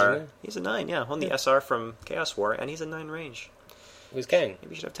 9 SR. range, isn't He's a 9, yeah. Holding the SR from Chaos War, and he's a 9 range. he? Who's Kang? Maybe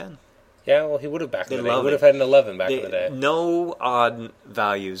we should have 10. Yeah, well, he would have back They in the day. He love would it. have had an 11 back in the day. No odd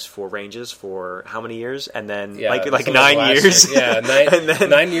values for ranges for how many years, and then Yeah, like that's 9 the last years. thing. Yeah, And then-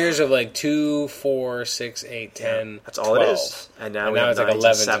 9 years of like 2, 4, 6, 8, 10. That's all 12. it is. And now And we now have it's like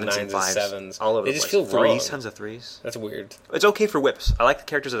 9s 11s and and 7s 9s and and 5s. 7s. All over They the just place. feel wrong. Tons of 3s. That's weird. It's okay for whips. I like the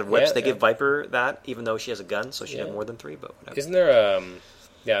characters that have whips. Yeah, They give yeah. Viper that, even though she has a gun, so she Yeah. have more than 3, but whatever. Isn't there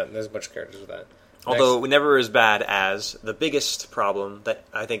yeah, there's a bunch of characters with that. Although Next. never as bad as the biggest problem that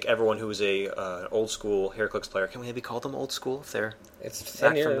I think everyone who is a old school HeroClix player, can we maybe call them old school if they're It's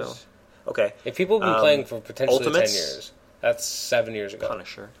back 10 from years. okay. If people have been playing for potentially Ultimates? 10 years, that's 7 years ago.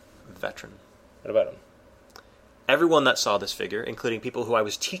 Punisher, veteran. What about him? Everyone that saw this figure, including people who I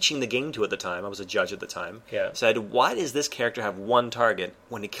was teaching the game to at the time, I was a judge at the time, Yeah. said, "Why does this character have 1 target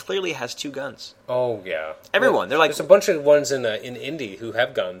when he clearly has 2 guns?" Oh, yeah. Everyone, they're like- There's a bunch of ones in indie who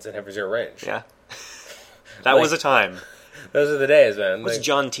have guns and have 0 range. Yeah, that Like- was a time. Those are the days, man. It was Like,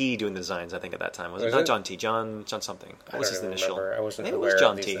 John T doing the designs, I think, at that time. Was it Was not it? John T? John something. What was don't his even initial? remember. I wasn't Maybe it aware was of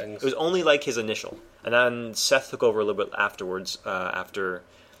John these T. things. It was only like his initial, and then Seth took over a little bit afterwards. After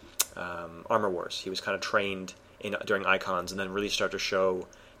Armor Wars, he was kind of trained during Icons, and then really started to show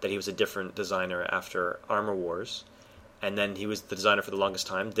that he was a different designer after Armor Wars. And then he was the designer for the longest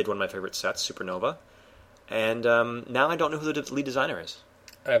time. Did one of my favorite sets, Supernova. And now I don't know who the lead designer is.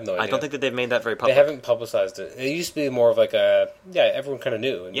 I have no idea. I don't think that they've made that very they public. haven't publicized it. It used to be more of like a everyone kind of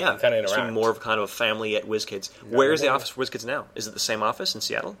knew and Yeah, kind of it's interact. more of kind of a family at WizKids. No, Where is the no. office for WizKids now? Is it the same office in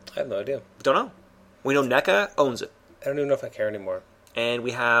Seattle? I have no idea. Don't know. We know NECA owns it, I don't even know if I care anymore. and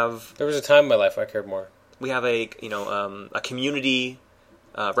we have There was a time in my life I cared more. a community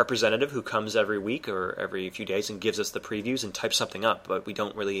representative who comes every week or every few days and gives us the previews and types something up, but we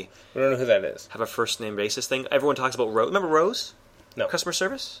don't really We don't know who that is. have a first name basis thing. Everyone talks about Rose. Remember Rose? No. Customer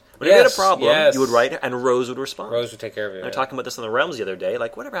service. When you had a Yes, problem, yes. you would write, and Rose would respond. Rose would take care of you. We were yeah. talking about this on the Realms the other day.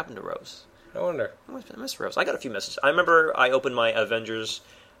 Like, whatever happened to Rose? I wonder. I miss Rose. I got a few messages. I remember I opened my Avengers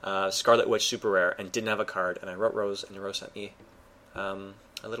Scarlet Witch super rare, and didn't have a card. And I wrote Rose, and Rose sent me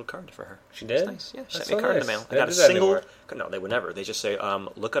a little card for her. She did? Nice. Yeah, she That's sent me a so card in nice. the mail. They I got a don't do that single. anymore. No, they would never. They just say,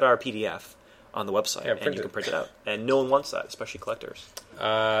 look at our PDF on the website, Yeah, and print you it. can print it out. And no one wants that, especially collectors.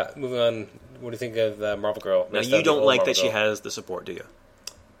 Moving on, what do you think of the Marvel Girl? Now, Nice to you have the don't old like Marvel that she Girl. has the support, do you?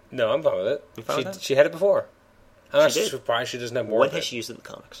 No, I'm fine with it. You fine with that? She had it before. I'm not She did? surprised she doesn't have more When of has it. she used it in the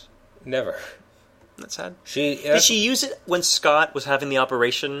comics? Never. That's sad. Did Did she use it when Scott was having the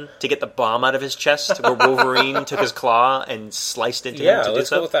operation to get the bomb out of his chest, where Wolverine took his claw and sliced into him Yeah, to do let's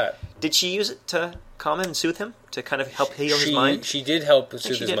so? go with that. Did she use it to calm him and soothe him, to kind of help heal his mind? She did help soothe she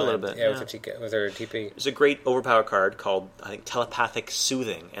his did a mind. little bit, Yeah, yeah. with her TP. There's a great overpower card called, I think, Telepathic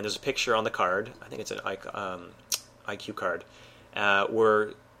Soothing, and there's a picture on the card, I think it's an IQ card,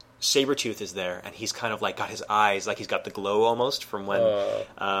 where Sabretooth is there, and he's kind of like got his eyes, like he's got the glow almost from when...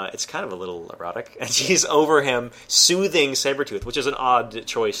 it's kind of a little erotic, and she's over him soothing Sabretooth, which is an odd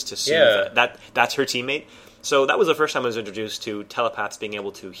choice to soothe. Yeah. That's her teammate. So that was the first time I was introduced to telepaths being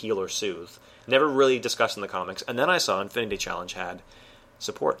able to heal or soothe. Never really discussed in the comics. And then I saw Infinity Challenge had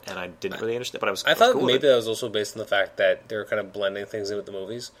support, and I didn't really understand, but I was I thought cool with maybe it. that was also based on the fact that they were kind of blending things in with the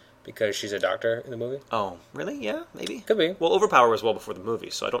movies because she's a doctor in the movie. Oh, really? Yeah, maybe. Could be. Well, Overpower was well before the movie,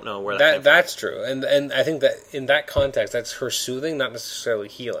 so I don't know where that came from. That's true, and I think that in that context, that's her soothing, not necessarily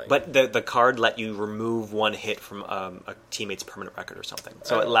healing. But the card let you remove one hit from a teammate's permanent record or something.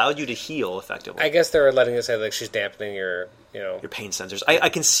 So it allowed you to heal effectively. I guess they were letting it say like she's dampening your Pain sensors. I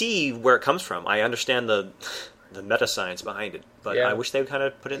can see where it comes from. I understand the meta science behind it, but Yeah. I wish they would kind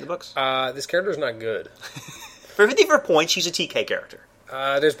of put it in the books. This character's not good. For 54 points, she's a TK character.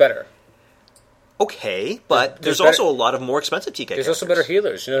 There's better. Okay, but There's there's also a lot of more expensive TK There's characters. also better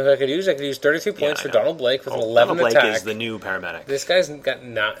healers. You know who I could use? I could use 33 points I for know. Donald Blake with an Oh, 11 Donald Blake attack. is the new paramedic. This guy's got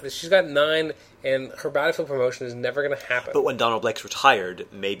 9. She's got 9, and her battlefield promotion is never going to happen. But when Donald Blake's retired,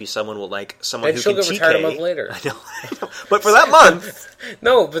 maybe someone will like someone And who she'll can get TK. retired a month later. I know. But for that month,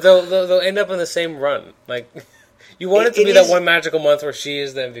 No, but they'll end up in the same run. Like, you want it to It be is- that one magical month where she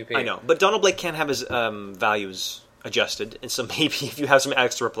is the MVP. I know. But Donald Blake can't have his values adjusted, and so maybe if you have some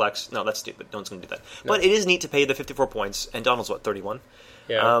extra plex, no, that's stupid. No one's going to do that. But it is neat to pay the 54 points, and Donald's what, 31?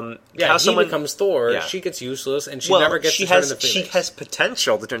 Yeah, how he someone- becomes Thor. Yeah. She gets useless, and she never gets she to turn has into she Phoenix. has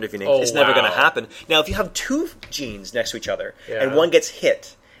potential to turn into Phoenix. Oh, It's never going to wow. happen. Now, if you have two genes next to each other, Yeah. and one gets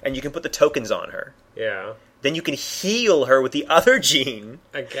hit, and you can put the tokens on her, Yeah, then you can heal her with the other gene,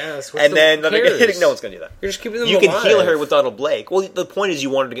 I guess. and then let her get hit. No one's going to do that. You're just keeping them You alive. can heal her with Donald Blake. Well, the point is you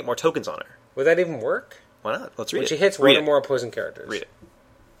wanted to get more tokens on her. Would that even work? Why not? Let's read When it. she hits Read one or it. more opposing characters. Read it.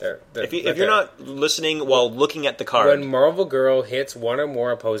 There. If you're not listening while looking at the card, When Marvel Girl hits one or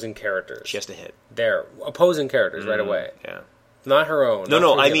more opposing characters. she has to hit. There. Opposing characters right away. Yeah. Not her own. No, not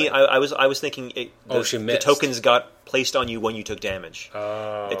no. for I mean, healing. I was thinking she the missed. tokens got placed on you when you took damage.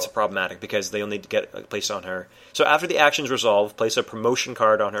 Oh. It's problematic because they only get placed on her. So after the actions resolve, place a promotion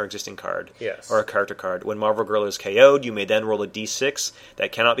card on her existing card. Yes. Or a character card. When Marvel Girl is KO'd, you may then roll a d6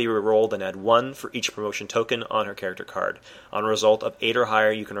 that cannot be rerolled and add 1 for each promotion token on her character card. On a result of 8 or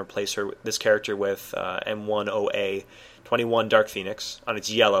higher, you can replace this character with M10A 21 Dark Phoenix on its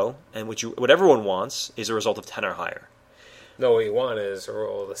yellow, and what everyone wants is a result of 10 or higher. No, what you want is a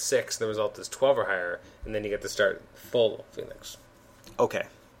roll of a 6, the result is 12 or higher, and then you get to start full Phoenix. Okay.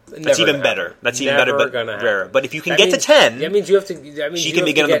 Never That's even gonna better. happen. That's even Never better, but gonna rarer. happen. But if you can That get to means- 10, that means you have to. That means she you can have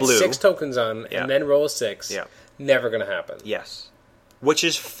begin to on the get blue. 6 tokens on, Yeah. and then roll a 6. Yeah. Never gonna happen. yes. Which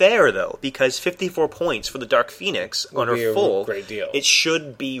is fair, though, because 54 points for the Dark Phoenix on Would be her a full, great deal. it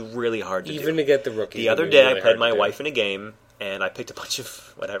should be really hard to Even do. to get the rookie. The other day, I played my wife in a game, and I picked a bunch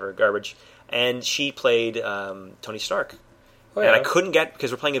of whatever garbage, and she played Tony Stark. Oh, And I yeah. couldn't get, because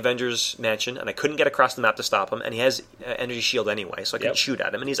we're playing Avengers Mansion, and I couldn't get across the map to stop him, and he has energy shield anyway, so I couldn't Yep. shoot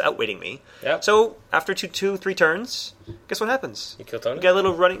at him, and he's outwitting me. Yep. So after 3 turns, guess what happens? You kill Tony? You got a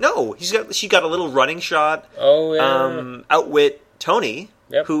little running. No, she got a little running shot. Oh, yeah. Outwit Tony,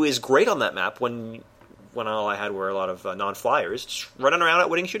 Yep. who is great on that map when all I had were a lot of non-flyers, just running around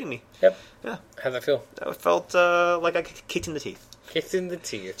outwitting, shooting me. Yep. Yeah, How'd that feel? that felt like I got kicked in the teeth. Kicked in the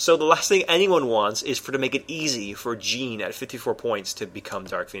teeth. So the last thing anyone wants is to make it easy for Jean at 54 points to become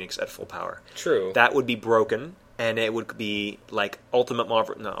Dark Phoenix at full power. True. That would be broken, and it would be like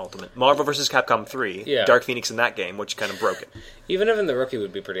Marvel vs. Capcom 3, Yeah. Dark Phoenix in that game, which kind of broke it. Even even the rookie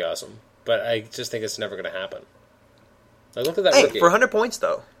would be pretty awesome, but I just think it's never gonna happen. Like, look at that Hey, rookie. for 100 points,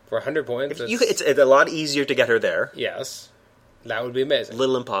 though. For 100 points, It's a lot easier to get her there. yes. That would be amazing. A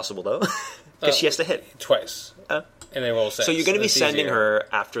little impossible, though, because she has to hit. Twice. Uh, And then roll 6. so you're going to be It's sending easier. her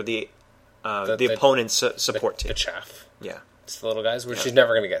after the The- opponent's support the team. chaff. Yeah. It's the little guys, which she's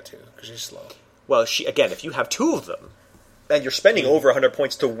never going to get to, because she's slow. Well, if you have 2 of them, And you're spending over 100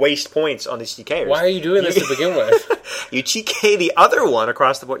 points to waste points on these TKers. Why are you doing this to begin with? You TK the other one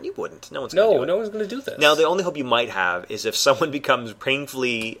across the board. You wouldn't. No one's going to do it. No one's going to do this. Now, the only hope you might have is if someone becomes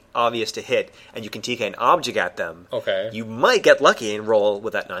painfully obvious to hit and you can TK an object at them, Okay. you might get lucky and roll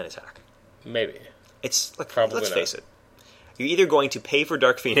with that 9 attack. Maybe. It's like, Probably let's not. face it. You're either going to pay for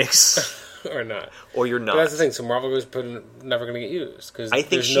Dark Phoenix Or not. or you're not. But that's the thing. So Marvel was never going to get used because I think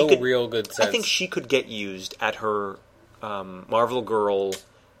there's she no could, real good sense. I think she could get used at her Marvel Girl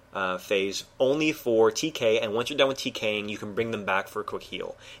phase only for TK, and once you're done with TKing, you can bring them back for a quick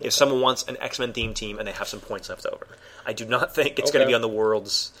heal. If someone wants an X-Men themed team and they have some points left over. I do not think it's going to be on the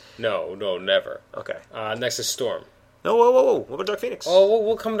Worlds. No, never. Okay. Next is Storm. No, whoa. What about Dark Phoenix? Oh,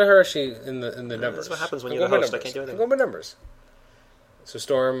 we'll come to her in the numbers. That's what happens when I'll you're go the by host. I numbers. can't do anything. I'll go by numbers. So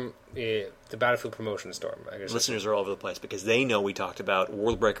Storm, the Battlefield promotion Storm. I guess. Listeners are all over the place because they know we talked about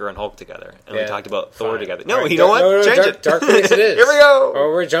Worldbreaker and Hulk together, and we Yeah, talked about Thor fine. together. No, All right, you know what? No, Change it. Dark Phoenix it is. Here we go.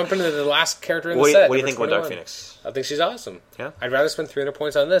 Oh, we're jumping to the last character in the What set. do you number think about Dark 21. Phoenix? I think she's awesome. Yeah? I'd rather spend 300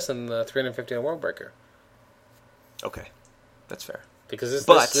 points on this than 350 on Worldbreaker. Okay, that's fair. Because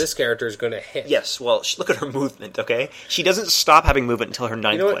But- this character is going to hit. Yes, well, look at her movement, okay? She doesn't stop having movement until her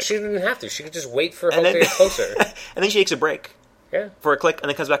 9th You know what? click. She didn't have to. She could just wait for and Hulk to then, get closer. and then she takes a break Yeah. for a click and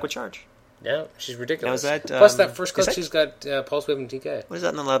then comes back with charge. Yeah, she's ridiculous. Now, is that, Plus, that first is click, that- she's got Pulse Wave and TK. What is that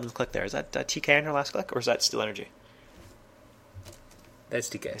in the 11th click there? Is that TK in her last click, or is that Steel Energy? That's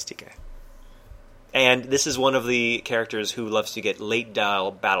TK. It's TK. And this is one of the characters who loves to get late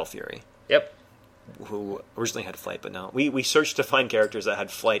dial Battle Fury, Yep. who originally had Flight, but no. We searched to find characters that had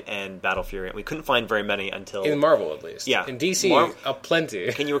Flight and Battle Fury, and we couldn't find very many until... In Marvel, at least. Yeah. In DC,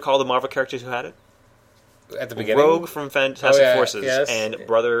 plenty. Can you recall the Marvel characters who had it? At the beginning. Rogue from Fantastic Forces yes. and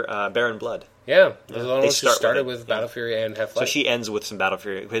Brother Baron Blood. Yeah. Those are the They ones who start started with it, with Battle Fury and have So Flight. she ends with some Battle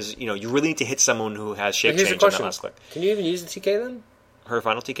Fury, because, you really need to hit someone who has shape But here's the change on that question. last click. Can you even use the TK then? Her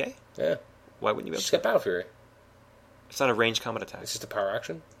final TK? Yeah. Why wouldn't you be able She's to? got Battle Fury. It's not a ranged combat attack. It's just a power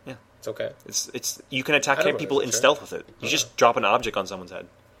action. Yeah. It's okay. It's you can attack I don't know, people in sure. stealth with it. You just drop an object on someone's head.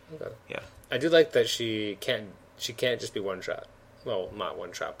 Okay. Yeah. I do like that she can't just be one shot. Well, not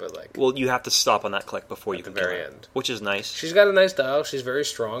one shot, but like Well, you have to stop on that click before you the can kill very her, end. which is nice. she's got a nice dial. She's very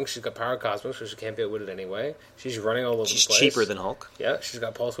strong. She's got power cosmic, so she can't be outwitted anyway. She's running all over She's the place. cheaper than Hulk. Yeah, she's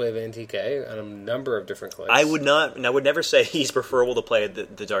got Pulse Wave and TK on a number of different clicks. I would not, and I would never say he's preferable to play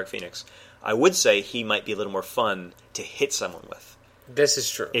the Dark Phoenix. I would say he might be a little more fun to hit someone with. This is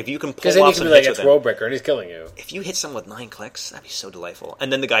true. If you can Because pull then you off can some be like, hits it's with him. Worldbreaker, and he's killing you. If you hit someone with 9 clicks, that'd be so delightful.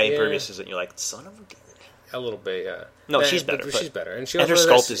 And then the guy impervious is it, and you're like, son of a... A little bit, yeah. No, she's better, But but- she's better, and she and also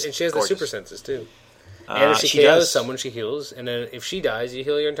her has sculpt that- is and she has gorgeous. the super senses too. And if she, she KOs does. someone, she heals, and then if she dies, you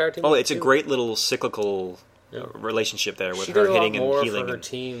heal your entire team. Oh, it's a too. great little cyclical relationship there with She her does a lot hitting and more healing. for her And,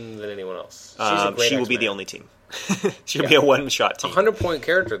 team than anyone else. She's a great she will be the X-Man. only team. She'll be a one-shot team. 100-point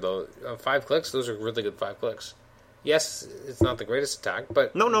character though. 5 clicks, those are really good 5 clicks. Yes, it's not the greatest attack,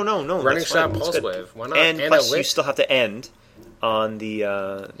 but No. Running that's shot, fine. That's pulse good. wave. Why not? And, And plus, a whip. you still have to end on the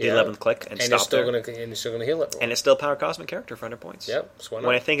 11th click and you're stop still there. you're still gonna heal everyone. And it's still a Power Cosmic character for 100 points. Yep. So why not?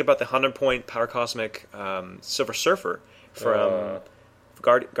 When I think about the 100-point Power Cosmic Silver Surfer from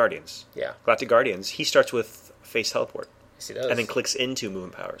Guardians, yeah, Galactic Guardians, he starts with Face Teleport yes, he does. and then clicks into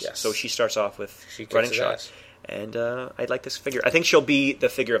movement powers. Yes. So she starts off with She kicks running his shot. ass. And I'd like this figure. I think she'll be the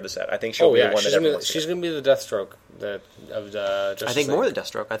figure of the set. I think she'll Oh be yeah, the one that everyone wants to she's get. gonna be the Deathstroke of the. Justice I think League. more than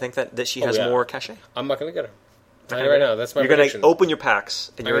Deathstroke. I think that she Oh, has yeah. more cachet. I'm not gonna get her. Right now, that's my You're going prediction. to open your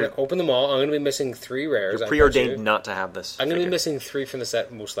packs, and I'm you're gonna open them all. I'm gonna be missing 3 rares. you're I bet preordained you. not to have this. I'm gonna be figure. missing 3 from the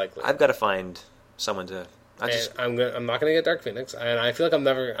set, most likely. I've got to find someone to. I'm not gonna get Dark Phoenix, and I feel like I'm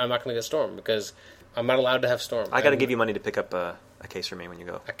not gonna get Storm because I'm not allowed to have Storm. I got to give you money to pick up a case for me when you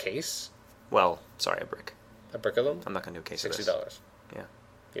go. a case, Well, sorry, a brick. a brick of them. I'm not going to do a case of $60. this. Yeah.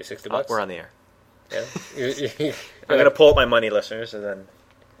 You have $60. We're on the air. Yeah. I'm going to pull up my money, listeners, and then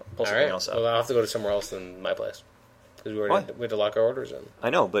pull All something right. else up. Well, I'll have to go to somewhere else than my place because we had to lock our orders in. I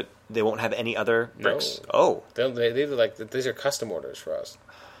know, but they won't have any other bricks. No. Oh, They like these are custom orders for us.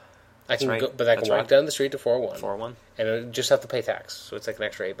 I can right. go, but I can That's walk right. down the street to 401, 401. and I just have to pay tax, so it's like an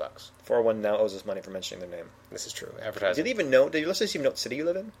extra $8. 401 now owes us money for mentioning their name. This is true. Did Advertising. you even know? Did your listeners even know what city you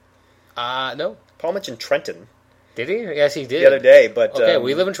live in? No. Paul mentioned Trenton Did he? Yes, he did. the other day, but Okay,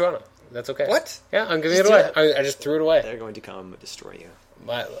 we live in Toronto. That's okay. What? Yeah, I'm giving Just it do away. it. I just threw it away. They're going to come destroy you.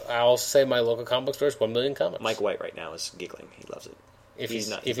 I also say my local comic book store is 1 million comics. Mike White right now is giggling. He loves it. if he's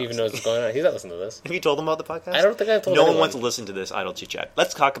he not even knows what's going on, he's not listening to this. Have you told them about the podcast? I don't think I've told No one anyone. wants to listen to this idle chit chat.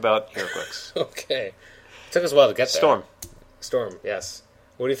 Let's talk about HeroClix. Okay, it took us a while to get there. Storm. Storm, yes.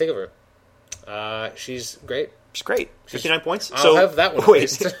 What do you think of her? She's great. She's great. 59 points. I'll have that one at Wait,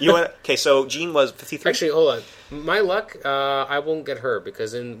 least. you want? Okay, so Jean was 53. Actually, hold on. My luck, I won't get her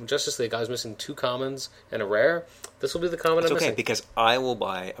because in Justice League I was missing 2 commons and a rare. This will be the common It's I'm okay missing. because I will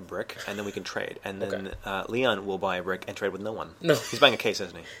buy a brick and then we can trade, and then Leon will buy a brick and trade with no one. No. He's buying a case,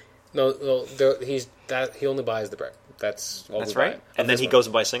 isn't he? No, he only buys the brick. That's all That's we buy. right. And then he goes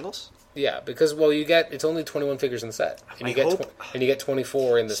and buys singles. Yeah, because it's only 21 figures in the set, and you get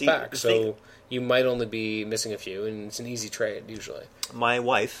 24 in this See, pack. the So thing- you might only be missing a few, and it's an easy trade usually. My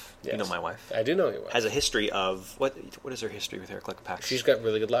wife, you Yes. know my wife, I do know you well. has a history of what is her history with her click packs? She's got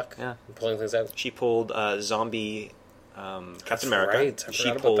really good luck. Yeah. Pulling things out. She pulled Zombie Captain America. right. I She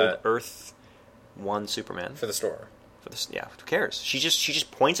forgot about pulled that. Earth 1 Superman. For the store. For this, yeah, who cares? She just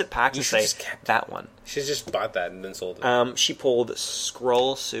points at packs and should says just kept that one. She's just bought that and then sold it. She pulled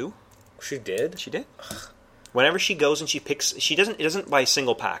Skrull Sue. She did? She did. Whenever she goes and she picks, it doesn't buy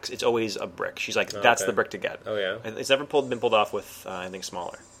single packs. It's always a brick. She's like, that's okay. the brick to get. Oh, yeah? It's never been pulled off with anything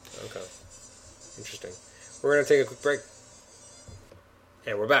smaller. Okay. Interesting. We're going to take a quick break.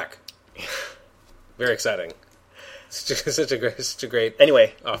 And we're back. Very exciting. Such a great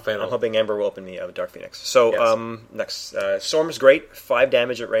Anyway, off panel. I'm hoping Amber will open me of Dark Phoenix. So, Yes. next. Storm is great. 5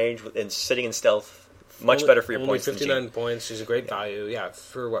 damage at range and sitting in stealth. Much better for your only points than 59 Jean. points. She's a great value. Yeah,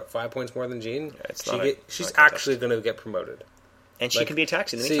 for what, 5 points more than Jean? Yeah, it's She's not actually going to get promoted. And she Like, can be a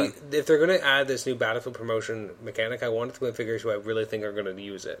taxi See, anytime. if they're going to add this new Battlefield promotion mechanic, I want it to be figures who I really think are going to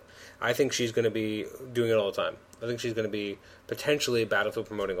use it. I think she's going to be doing it all the time. I think she's going to be potentially Battlefield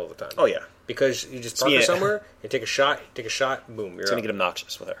promoting all the time. Oh, yeah. Because you just park her somewhere, you take a shot, boom, you're It's going up. to get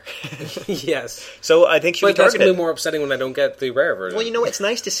obnoxious with her. Yes. So I think she'll be But that's going to targeted. be more upsetting when I don't get the rare version. Well, it's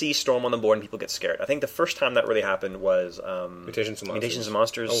nice to see Storm on the board and people get scared. I think the first time that really happened was Mutations of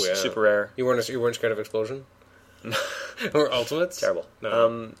Monsters. Oh, yeah. Super rare. You weren't scared of Explosion? Or Ultimates? Terrible.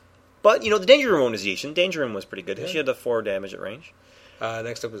 No. But, the Danger Room one is decent. Danger Room was pretty good. She had the 4 damage at range.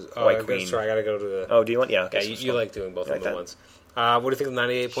 Next up is... White Queen. Sorry, I got to go to the... Oh, do you want? Yeah, okay. Yeah, so you like doing both like of them that. at once. What do you think of the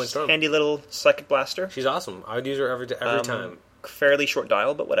 98-point Storm? Handy little Psychic Blaster. She's awesome. I would use her every time. Fairly short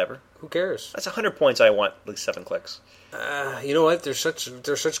dial, but whatever. Who cares? That's 100 points. I want at least 7 clicks. You know what? They're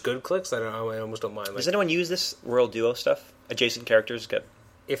such good clicks that I almost don't mind. Like, Does anyone use this Royal Duo stuff? Adjacent characters get...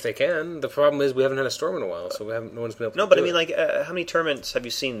 if they can. The problem is we haven't had a Storm in a while, so no one's been able to No, but do I mean, it. how many tournaments have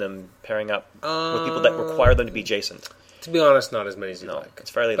you seen them pairing up with people that require them to be adjacent? To be honest, not as many as you No, like.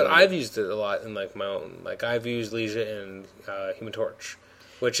 it's fairly But limited. I've used it a lot in my own. Like I've used Leisha and Human Torch,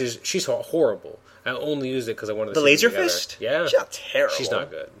 which is she's horrible. I only used it because I wanted to The see Laser them together. Fist? Yeah, She's not terrible. She's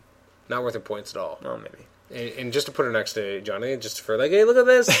not good. Not worth her points at all. No, maybe. And just to put her next to Johnny, just for like, hey, look at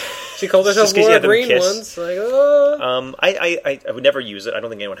this. She called herself Just 'cause you Laura had them Green kiss. once. Like, oh. I would never use it. I don't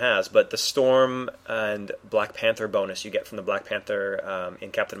think anyone has. But the Storm and Black Panther bonus you get from the Black Panther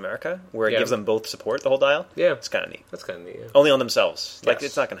in Captain America, where it Yeah. gives them both support the whole dial, Yeah. it's kind of neat. That's kind of neat. Yeah. Only on themselves. Like, Yes.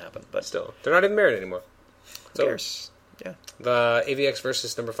 it's not going to happen. But Still, they're not even married anymore. who cares? Yeah. The AVX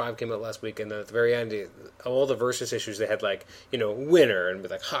Versus number 5 came out last week, and at the very end, all the Versus issues, they had like, winner, and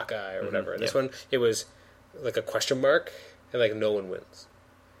with like Hawkeye or whatever. And this one, it was like a question mark, and like no one wins.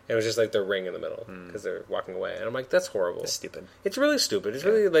 It was just like the ring in the middle, because they're walking away. And I'm like, that's horrible. It's stupid. It's really stupid. It's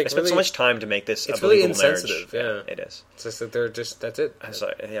really like, They spent so much time to make this it's a really believable marriage. insensitive, yeah. It is. it's just that they're just, that's it.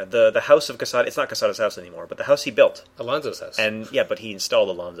 So, yeah, the house of Casada, it's not Casada's house anymore, but the house he built. Alonzo's house. And, yeah, but he installed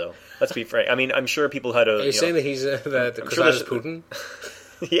Alonzo. Let's be frank. I mean, I'm sure people had a... Are you saying that he's, that I'm sure Quesada's there's- Putin?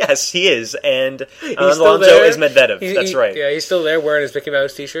 Yes, he is, and He's still Alonzo there. is Medvedev. That's right. Yeah, he's still there wearing his Mickey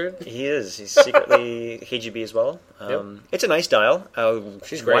Mouse t-shirt. He is. He's secretly KGB as well. It's a nice dial.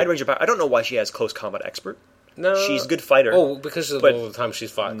 She's great. Wide range of power. I don't know why she has close combat expert. No. She's a good fighter. Oh, because of but all the time she's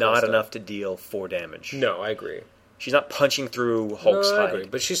fought. Not close enough to deal 4 damage. No, I agree. She's not punching through Hulk's No, I hide. agree.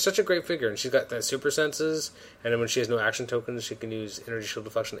 But she's such a great figure, and she's got that super senses, and then when she has no action tokens, she can use energy shield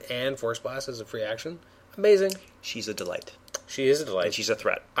deflection and force blast as a free action. Amazing. She's a delight. She is a delight. And she's a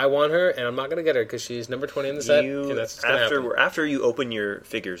threat. I want her, and I'm not going to get her because she's number 20 in the set, and that's what's going to happen. After you open your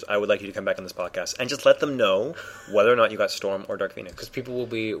figures, I would like you to come back on this podcast and just let them know whether or not you got Storm or Dark Phoenix. Because people will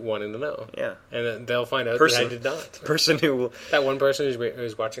be wanting to know. Yeah. And then they'll find out Person. that I did not. Person who... That one person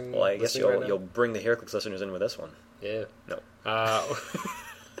who's watching. Well, I guess listening right now? you'll bring the HeroClix listeners in with this one. Yeah. No.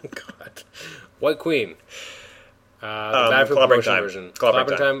 God. White Queen. The Battlefield Clobbering promotion Time. version. Clobbering Clobbering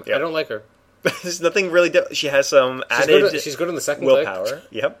Time, Time. yeah. I don't like her. There's nothing really... She has some She's added she's good on the second willpower. click.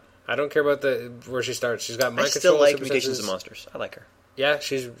 Yep. I don't care about where she starts. She's got mind I control. still like super Mutations senses. of Monsters. I like her. Yeah,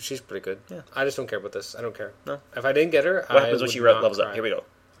 she's pretty good. Yeah. I just don't care about this. I don't care. No. If I didn't get her, What happens when she levels up? Here we go.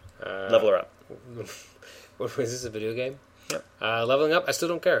 Level her up. What is this, a video game? Yep. Leveling up, I still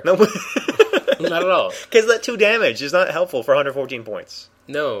don't care. No. Not at all. Because that 2 damage is not helpful for 114 points.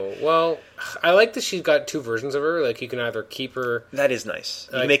 No. Well, I like that she's got 2 versions of her. Like, you can either keep her... That is nice.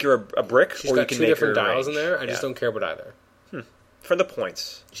 You Like, can make her a brick, She's or you got can 2 make different her dials in range. there. I just don't care about either. For the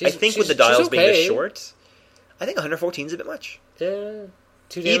points. I She's- think with the she's dials being okay. this short, I think 114 is a bit much. Yeah.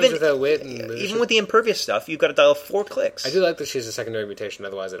 2 damage without wit. And Even with the impervious stuff, you've got to dial 4 clicks. I do like that she's a secondary mutation.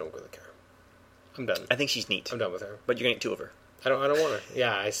 Otherwise, I don't really care. I'm done. I think she's neat. I'm done with her. But you're going to get 2 of her. I don't want her.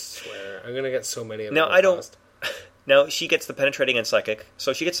 Yeah, I swear. I'm going to get so many of Now, them. I don't... Now, she gets the penetrating and psychic.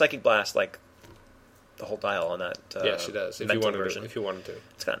 So she gets psychic blast, like, the whole dial on that Yeah, she does. If you mental wanted version. to. If you wanted to.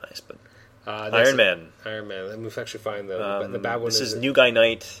 It's kind of nice, but... That's Iron Man. Iron Man. Let me actually find the bad one. This is New Guy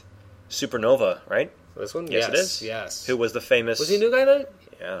Knight Supernova, right? This one? Yes, it is. Yes. Who was the famous... Was he New Guy Knight?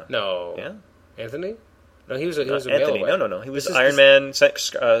 Yeah. No. Yeah. Anthony? No, he was a Anthony. male No. He was This is- Iron Man,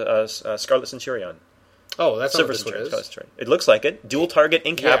 Scarlet Centurion. Oh, that's not Silver what this one Centurion. is. Scarlet Centurion. It looks like it. Dual target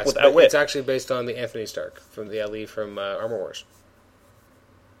in cap Yes, without but wit. it's actually based on the Anthony Stark from the Ellie from Armor Wars.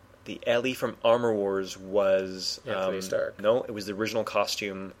 The Ellie from Armor Wars was... Anthony Stark. No, it was the original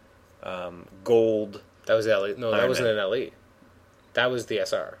costume. Gold. That was the Ellie. No, that Iron wasn't Man. an LE. That was the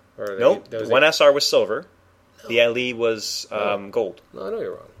SR. Or Nope. that was One SR was silver. The LE was gold. No, I know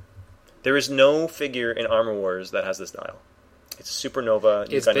you're wrong. There is no figure in Armor Wars that has this dial. It's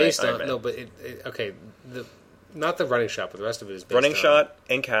Supernova. It's New Guy Knight, based Iron on... Man. No, but okay. Not the running shot, but the rest of it is based Running on... shot,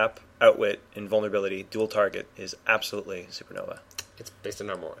 in-cap, outwit, invulnerability, dual target is absolutely Supernova. It's based on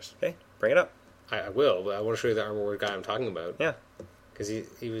Armor Wars. Okay, bring it up. I will, but I want to show you the Armor Wars guy I'm talking about. Yeah. Because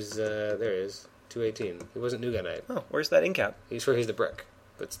he was... there he is. 218. He wasn't New Guy Knight. Oh, where's that in-cap? He's sure he's the brick.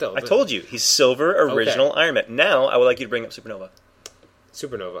 But still... I told you, he's silver original Iron Man. Now, I would like you to bring up Supernova.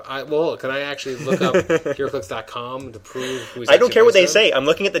 Supernova. Well, can I actually look up HeroClix.com to prove who's I don't actually care what they based on? say. I'm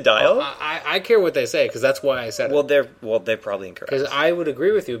looking at the dial. I care what they say because that's why I said Well, it. they're probably incorrect. Because I would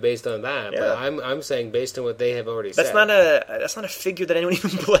agree with you based on that, but Yeah. I'm saying based on what they have already That's said. not a figure that anyone even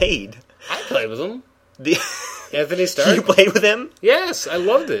played. I played with him. The Anthony Stark. You played with him? Yes, I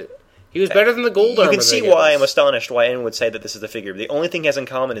loved it. He was better than the gold You armor. can see thing why is. I'm astonished why anyone would say that this is the figure. The only thing he has in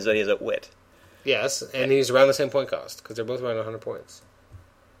common is that he has a wit. Yes, and he's around the same point cost because they're both around 100 points.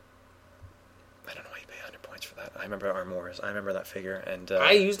 I don't know why you pay 100 points for that. I remember Armor Wars. I remember that figure. And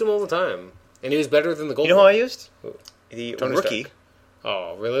I used him all the time, and he was better than the gold. you know who I one. used? Who? The Tony rookie. Stark.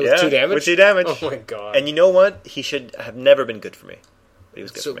 Oh, really? Yeah, With 2 damage? with 2 damage. Oh my god. And you know what? He should have never been good for me. But he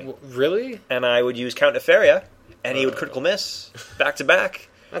was good so, for me. really? And I would use Count Nefaria, and he would critical miss back to back.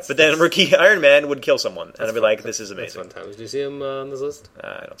 That's- But then that's- rookie Iron Man would kill someone, and I'd be like, "This is That's amazing." fun times. Do you see him on this list?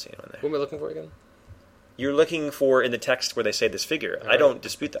 I don't see anyone there. Who am I looking for again? You're looking for in the text where they say this figure. I don't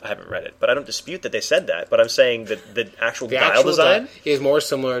dispute that. I haven't read it, but I don't dispute that they said that. But I'm saying that the actual The dial actual design. is more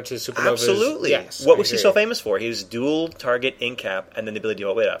similar to Supernova's. Absolutely. Yes. What I was he agree. so famous for? He was dual target in cap, and then the ability to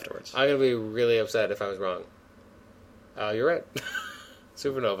outwit afterwards. I'm gonna be really upset if I was wrong. You're right.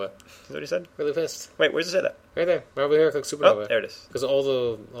 Supernova. Is that what he said? Really pissed. Wait, where does it say that? Right there. Marvel Hero Click Oh, Supernova. there it is. Because all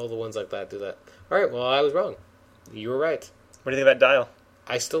the ones like that do that. All right. Well, I was wrong. You were right. What do you think about dial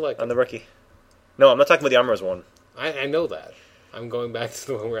I still like on it. the rookie? No, I'm not talking about the Armors one. I know that. I'm going back to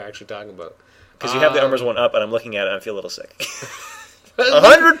the one we're actually talking about. Because you have the Armors one up, and I'm looking at it, and I feel a little sick.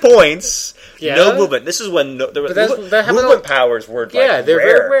 100 points, Yeah. no movement. This is when there was But that's- that happened movement on- powers were like Yeah, they're rare.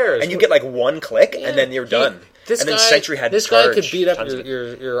 very rare. And you get like one click, Yeah. and then you're done. This and then guy, Sentry had this guy charge, could beat up tons of it.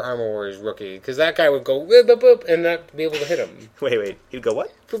 your Armor Warriors rookie because that guy would go whip, whip, whip, and not be able to hit him. Wait, he'd go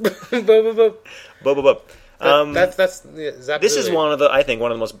what? Boop, boop, boop. Bub, bub, bub. That's This is one of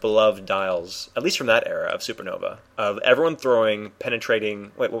the most beloved dials, at least from that era of Supernova, of everyone throwing,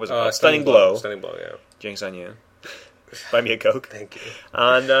 penetrating. Wait, what was it called? Stunning blow. Stunning blow. Yeah. Jinx on you. Buy me a Coke. Thank you.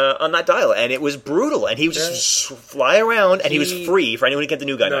 On that dial, and it was brutal. And he would just fly around, and he was free for anyone who get the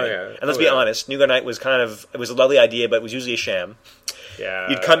New Guy Knight. yeah. And let's Oh, be yeah. honest, New Guy Knight was it was a lovely idea, but it was usually a sham. Yeah.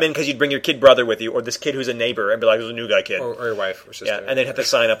 You'd come in because you'd bring your kid brother with you, or this kid who's a neighbor, and be like, "There's a New Guy kid." or your wife or sister. Yeah, and they'd have to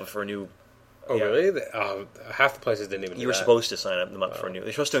sign up for a new. Oh yeah. really? Half the places didn't even. You do were that. supposed to sign them up for a new.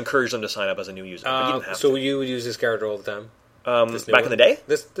 You're supposed to encourage them to sign up as a new user. But you didn't have So you would use this character all the time. This new back one? in the day.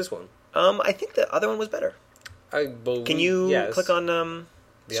 This one. I think the other one was better. I believe. Can you yes. click on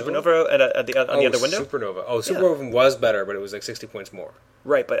The other Supernova on the other window? Supernova. Oh, Supernova was better, but it was like 60 points more.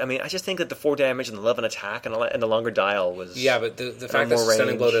 Right, but I mean, I just think that the 4 damage and the 11 attack and the longer dial was. Yeah, but the fact that more Stunning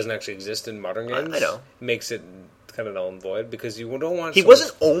range. Blow doesn't actually exist in modern games, I know. makes it kind of null and void because you don't want. He someone-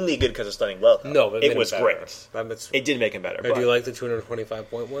 wasn't only good because of Stunning Blow. Though. No, but it was better. great. That's, It did make him better. do But... you like the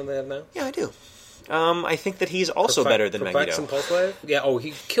 225-point one they have now? Yeah, I do. I think that he's also better than Perplex Magneto. and Pulse Wave? Yeah,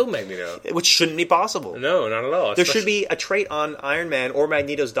 he killed Magneto. Which shouldn't be possible. No, not at all. There should be a trait on Iron Man or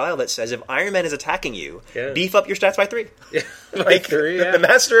Magneto's dial that says if Iron Man is attacking you, Yeah. beef up your stats by 3. like 3, yeah. The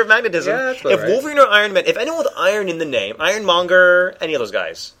master of magnetism. Yeah, that's if about right. Wolverine or Iron Man, if anyone with iron in the name, Ironmonger, any of those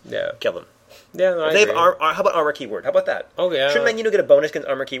guys, Yeah. kill them. Yeah, no, I They have agree. how about armor keyword? How about that? Oh, yeah. Shouldn't Magneto get a bonus against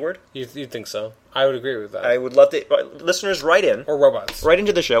armor keyword? You'd think so. I would agree with that. I would love to. Listeners, write in. Or robots. Write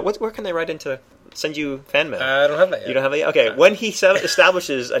into the show. Where can they write into? Send you fan mail. I don't have that yet. You don't have it yet? Okay, when he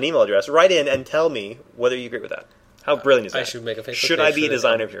establishes an email address, write in and tell me whether you agree with that. How brilliant is that? I should make a Facebook Should page I be for a the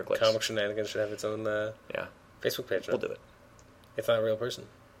designer of HeroClix? Comic Shenanigans should have its own Yeah, Facebook page. we'll do it. It's not a real person.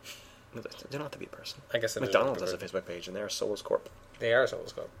 They don't have to be a person. I guess it is McDonald's a has a person. Facebook page, and they're a Souls Corp. They are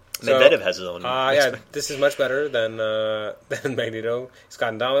Souls Corp. Medvedev has his own. Yeah, this is much better than Magneto. It's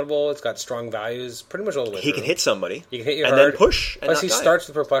got Indomitable. It's got strong values. Pretty much all the way He through. can hit somebody. You can hit you and hard. then push. And Plus, not he die. starts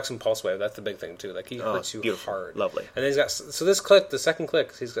with Perplex and Pulse Wave. That's the big thing too. Like he hits you beautiful. hard, Lovely. And then he's got this click, the second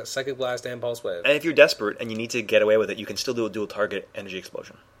click. He's got Psychic Blast and Pulse Wave. And if you're desperate and you need to get away with it, you can still do a dual target energy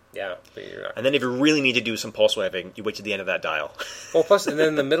explosion. Yeah, but you're not. And then if you really need to do some pulse waving, you wait to the end of that dial. Well, plus, and then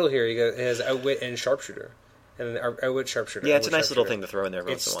in the middle here, he has Outwit and Sharpshooter, and then Outwit Sharpshooter. Yeah, it's a Outwit, nice little Sharpshooter. thing to throw in there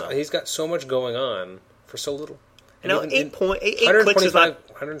every once in a while. He's got so much going on for so little. You know, even 8 clicks is not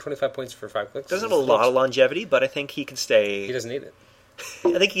 125 points for 5 clicks. doesn't have a lot of longevity, but I think he can stay. He doesn't need it.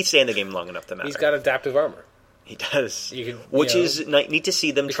 I think he can stay in the game long enough to matter. He's got adaptive armor. He does. You can, Which you know, is neat to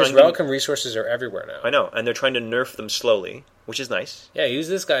see them because trying Reliquum resources are everywhere now. I know, and they're trying to nerf them slowly, which is nice. Yeah, use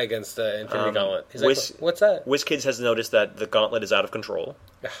this guy against Infinity Gauntlet. He's Wiz- like, what's that? WizKids has noticed that the gauntlet is out of control.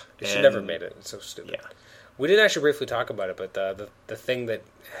 It should and- never made it. It's so stupid. Yeah. We did actually briefly talk about it, but the thing that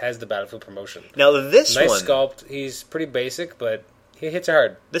has the Battlefield promotion. Now this Nice one, sculpt. He's pretty basic, but he hits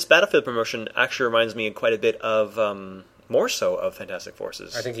hard. this Battlefield promotion actually reminds me quite a bit of, more so of Fantastic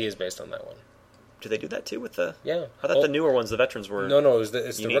Forces. I think he is based on that one. Do they do that too with the? Yeah. I thought the newer ones, the veterans were. No, it's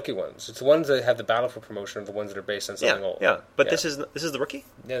the unique. rookie ones. It's the ones that have the Battlefield promotion of the ones that are based on something old. Yeah. But this is the rookie.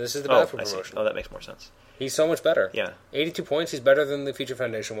 Yeah, this is the Oh, Battlefield I see. promotion. Oh, that makes more sense. He's so much better. Yeah. 82 points. He's better than the Future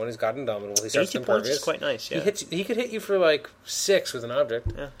Foundation one. He's got Indomitable. He starts 82 points Impervious. is quite nice. Yeah. He could hit you for like 6 with an object.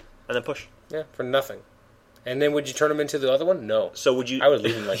 Yeah. And then push. Yeah, for nothing. And then would you turn him into the other one? No. So would you? I would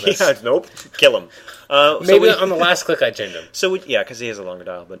leave him like this. Yeah. Nope. Kill him. Maybe on the last click I'd change him. So yeah, because he has a longer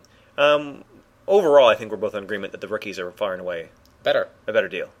dial. But overall, I think we're both in agreement that the rookies are far and away Better. a better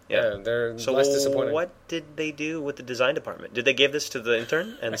deal. Yeah, Yeah. they're So less disappointing. what did they do with the design department? Did they give this to the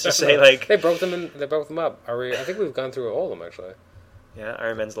intern and just say like, They broke them up. I think we've gone through all of them actually. yeah,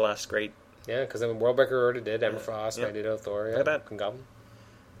 Iron Man's the last great. Yeah, because then Worldbreaker already did. Emma Frost, Yeah. Magneto, Thor, yeah, Not bad. and Goblin.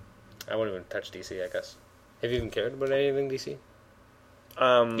 I wouldn't even touch DC, I guess. Have you even cared about anything DC?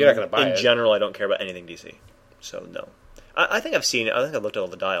 You're not gonna buy in it. general, I don't care about anything DC, so no. I think I've seen it. I think I've looked at all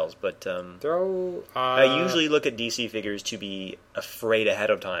the dials, but Throw. I usually look at DC figures to be afraid ahead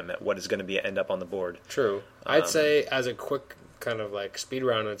of time at what is going to end up on the board. True. I'd say as a quick kind of like speed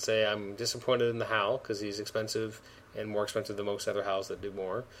round, I'd say I'm disappointed in the Hal because he's expensive and more expensive than most other Hals that do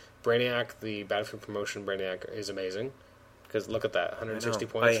more. Brainiac, the Battlefield promotion Brainiac is amazing because look at that, 160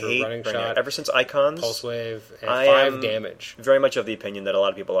 points for hate running Brainiac. shot, Ever since Icons, pulse wave, and I 5 am damage. very much of the opinion that a lot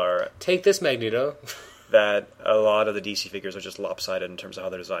of people are Take this, Magneto. that a lot of the DC figures are just lopsided in terms of how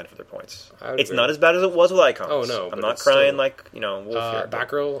they're designed for their points. I would It's agree. not as bad as it was with Icons. Oh, no, I'm but not it's crying still- like Wolf here. but-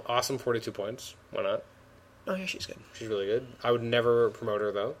 Batgirl, awesome, 42 points. Why not? Oh yeah, she's good. She's really good. I would never promote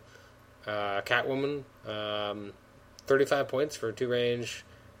her though. Catwoman, 35 points for 2 range,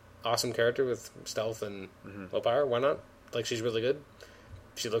 awesome character with stealth and low power. Why not? Like she's really good.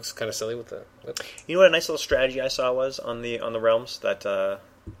 She looks kind of silly with the whip. You know what a nice little strategy I saw was on the realms that I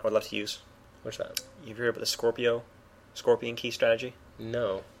would love to use. What's that? You've heard about the Scorpion key strategy?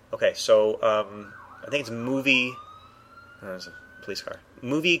 No. Okay, so I think it's movie. Oh, it's a police car.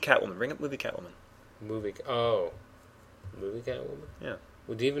 Movie Catwoman. Bring up movie Catwoman. Movie Catwoman. Yeah,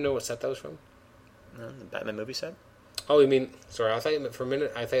 Well, do you even know what set that was from? the Batman movie set. Oh, you mean? Sorry, I thought you meant for a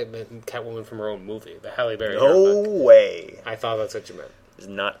minute. I thought it meant Catwoman from her own movie, the Halle Berry. No haircut. way. I thought that's what you meant. It's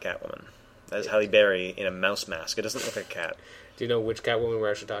not Catwoman. That is Halle Berry in a mouse mask. It doesn't look like a cat. Do you know which Catwoman we're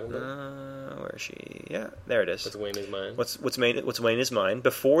actually talking about? Where is she? Yeah, there it is. What's Wayne is mine. What's Wayne is mine.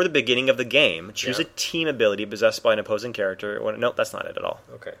 Before the beginning of the game, choose Yeah. a team ability possessed by an opposing character. No, that's not it at all.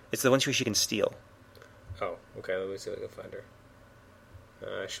 Okay. It's the one she can steal. Oh, okay. Let me see if I can find her.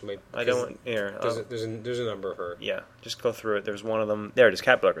 She might. I don't here. There's a number of her. Yeah, just go through it. There's one of them. There it is,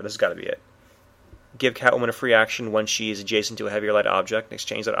 Catburger. This has got to be it. Give Catwoman a free action when she is adjacent to a heavy or light object.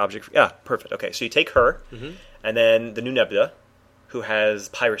 Exchange that object. Yeah, perfect. Okay, so you take her, and then the new Nebula, who has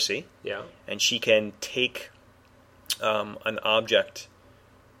piracy, Yeah. and she can take an object.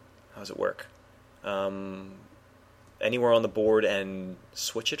 How does it work? anywhere on the board and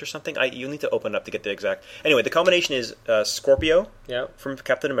switch it or something. You need to open it up to get the exact. Anyway, the combination is Scorpio from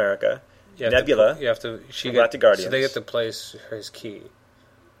Captain America, Nebula. From Galactic Guardians. So they get to place his key.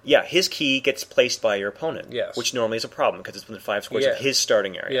 Yeah, his key gets placed by your opponent, Yes. which normally is a problem because it's within 5 squares of his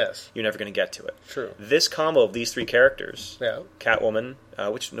starting area. Yes. You're never going to get to it. True. This combo of these 3 characters, Yeah. Catwoman,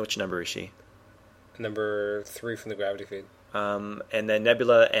 which number is she? Number 3 from the gravity feed. And then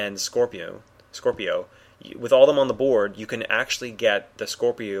Nebula and Scorpio, with all them on the board, you can actually get the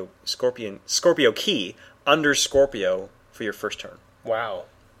Scorpio key under Scorpio for your first turn. Wow.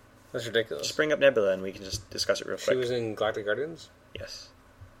 That's ridiculous. Just bring up Nebula and we can just discuss it real quick. She was in Galactic Guardians? Yes.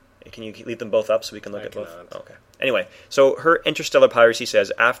 Can you leave them both up so we can look at both? Cannot. Okay. Anyway, so her interstellar piracy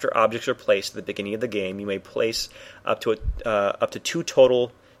says after objects are placed at the beginning of the game, you may place up to 2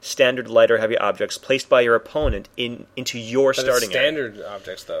 total standard light or heavy objects placed by your opponent into your starting area. Standard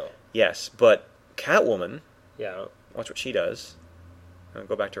objects, though. Yes, but Catwoman. Yeah. Watch what she does. I'll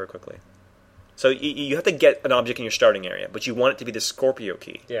go back to her quickly. So you have to get an object in your starting area, but you want it to be the Scorpio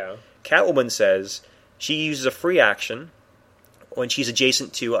key. Yeah. Catwoman says she uses a free action when she's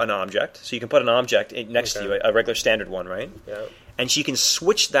adjacent to an object. So you can put an object next to you, a regular standard one, right? Yeah. And she can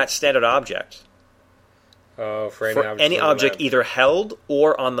switch that standard object for any object either held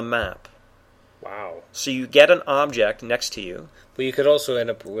or on the map. Wow. So you get an object next to you. But you could also end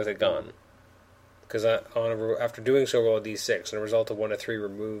up with a gun. Because after doing so, roll a d6, and a result of 1 to 3,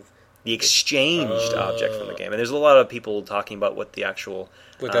 remove the exchanged object from the game. And there's a lot of people talking about what the actual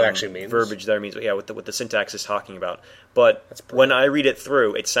what that actually means. Verbiage there means. Yeah, what the syntax is talking about. But when I read it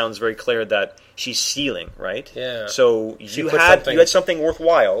through, it sounds very clear that she's stealing, right? Yeah. So you had something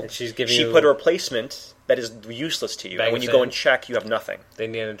worthwhile. And she put a replacement that is useless to you. And when you go and check, you have nothing. The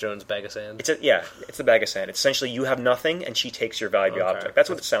Indiana Jones bag of sand. It's the bag of sand. It's essentially you have nothing, and she takes your valuable object. That's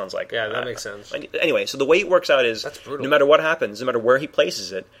what it sounds like. Yeah, that makes sense. Anyway, so the way it works out is, no matter what happens, no matter where he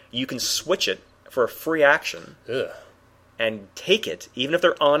places it, you can switch it for a free action. Ugh. And take it, even if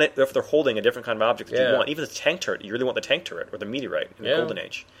they're on it, if they're holding a different kind of object that you want. Even the tank turret, you really want the tank turret or the meteorite in the Golden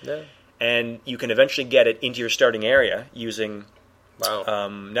Age. Yeah. And you can eventually get it into your starting area using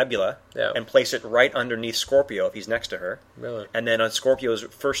Nebula and place it right underneath Scorpio if he's next to her. Really? And then on Scorpio's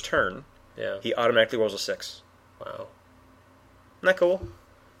first turn, he automatically rolls a 6. Wow. Isn't that cool?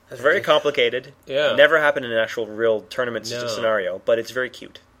 It's very complicated. Yeah. Never happened in an actual real tournament scenario, but it's very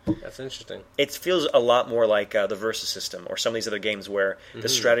cute. That's interesting. It feels a lot more like the Versus system or some of these other games where the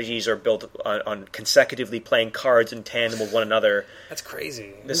strategies are built on consecutively playing cards in tandem with one another. That's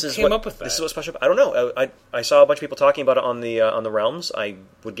crazy. Who came up with that? This is what's special. I don't know. I saw a bunch of people talking about it on the Realms. I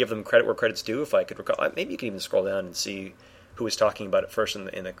would give them credit where credit's due if I could recall. Maybe you could even scroll down and see who was talking about it first in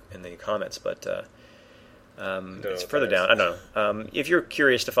the comments. But it's further down. I don't know. If you're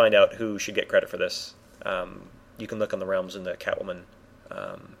curious to find out who should get credit for this, you can look on the Realms in the Catwoman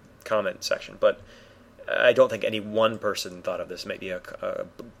comment section, but I don't think any one person thought of this. Maybe a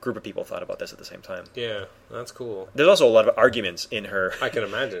group of people thought about this at the same time. Yeah, that's cool. There's also a lot of arguments in her. I can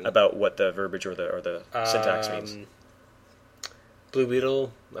imagine about what the verbiage or the syntax means. Blue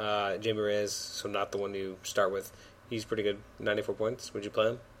Beetle, Jamie Reyes, so not the one you start with. He's pretty good. 94 points. Would you play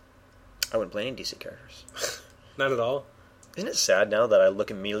him? I wouldn't play any DC characters. Not at all. Isn't it sad now that I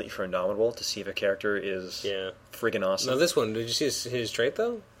look immediately for Indomitable to see if a character is friggin' awesome? No, this one. Did you see his trait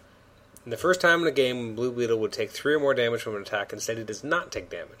though? The first time in a game, Blue Beetle would take 3 or more damage from an attack. Instead, he does not take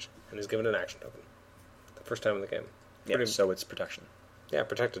damage, and is given an action token. The first time in the game. Yeah, so it's protection. Yeah,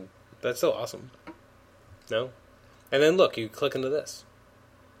 protected. That's still awesome. No? And then look, you click into this.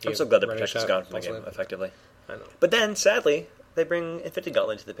 I'm so glad the protection's gone from the game, effectively. I know. But then, sadly, they bring Infinity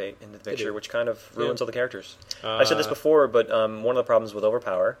Gauntlet into the picture, which kind of ruins all the characters. I've said this before, but one of the problems with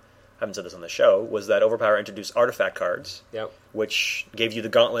Overpower, I haven't said this on the show, was that Overpower introduced artifact cards, which gave you the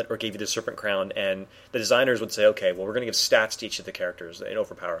Gauntlet or gave you the Serpent Crown, and the designers would say, okay, well, we're going to give stats to each of the characters in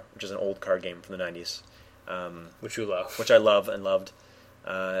Overpower, which is an old card game from the 90s. Which you love. Which I love and loved.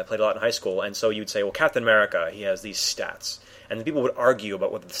 I played a lot in high school, and so you'd say, well, Captain America, he has these stats. And then people would argue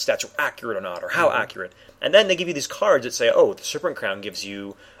about whether the stats are accurate or not, or how accurate. And then they give you these cards that say, oh, the Serpent Crown gives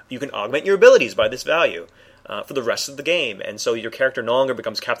you can augment your abilities by this value for the rest of the game. And so your character no longer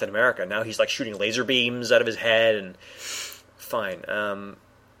becomes Captain America. Now he's like shooting laser beams out of his head, and fine.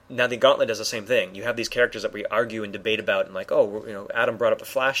 Now the Gauntlet does the same thing. You have these characters that we argue and debate about, and like, oh, Adam brought up the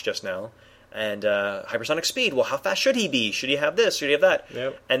Flash just now. And hypersonic speed, well, how fast should he be? Should he have this? Should he have that?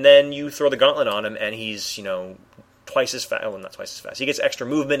 Yep. And then you throw the Gauntlet on him, and he's, twice as fast. Well, not twice as fast. He gets extra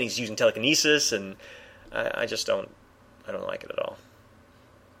movement. He's using telekinesis, and I just don't like it at all.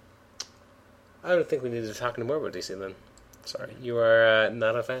 I don't think we need to talk anymore about DC then. Sorry. You are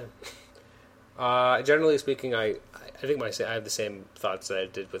not a fan. Generally speaking, I think I have the same thoughts that I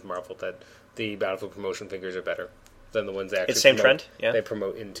did with Marvel, that the Battlefield promotion figures are better than the ones they actually It's the same promote, trend? Yeah. they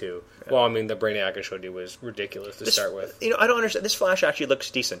promote into. Yeah. Well, I mean, the Brainiac I showed you was ridiculous to start with. I don't understand. This Flash actually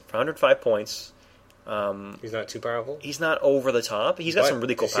looks decent. For 105 points. He's not too powerful. He's not over the top. He's got some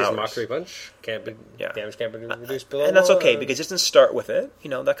really cool powers. His Mach 3 punch damage can't be reduced below. And that's okay, because it doesn't start with it.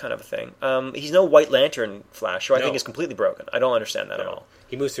 That kind of a thing. He's no White Lantern Flash, who I think is completely broken. I don't understand that at all.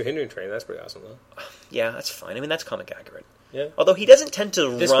 He moves through hindering terrain. That's pretty awesome, though. Yeah, that's fine. I mean, that's comic accurate. Yeah. Although he doesn't tend to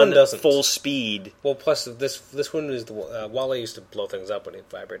run full speed. Well, plus this one is Wally used to blow things up when he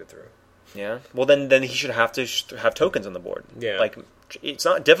vibrated through. Yeah. Well, then he should have to have tokens on the board. Yeah. Like, it's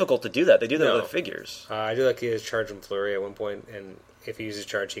not difficult to do that. They do that with figures. I do like he has Charge and Flurry at one point, and if he uses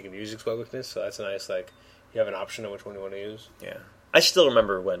Charge, he can use Explode Weakness. So that's nice. Like, you have an option on which one you want to use. Yeah. I still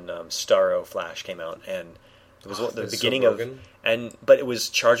remember when Starro Flash came out, and it was the beginning of, but it was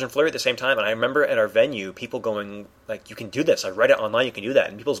Charge and Flurry at the same time. And I remember at our venue, people going like, "You can do this." I read it online. You can do that,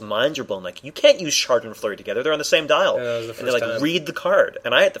 and people's minds are blown. Like, you can't use Charge and Flurry together. They're on the same dial. Yeah, and they're like, read the card.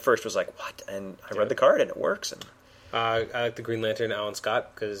 And I at the first was like, "What?" And I read the card, and it works. And I like the Green Lantern Alan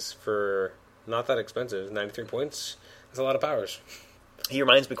Scott, because for not that expensive, 93 points, that's a lot of powers. He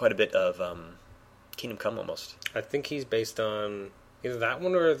reminds me quite a bit of Kingdom Come almost. I think he's based on either that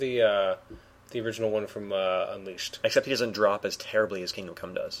one or the original one from Unleashed. Except he doesn't drop as terribly as Kingdom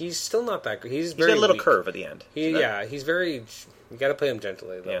Come does. He's still not that good. He's got a little curve at the end. He's very... You got to play him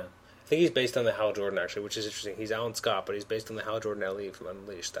gently, though. Yeah. I think he's based on the Hal Jordan, actually, which is interesting. He's Alan Scott, but he's based on the Hal Jordan LE from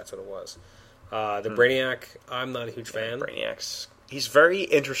Unleashed. That's what it was. The Brainiac, I'm not a huge fan. He's very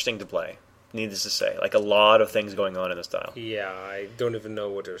interesting to play, needless to say. Like, a lot of things going on in this style. Yeah, I don't even know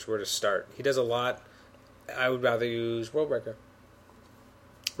where to start. He does a lot. I would rather use Worldbreaker.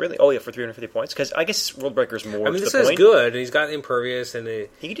 Really? Oh, yeah, for 350 points? Because I guess Worldbreaker's more to the point. This is good, and he's got Impervious, and he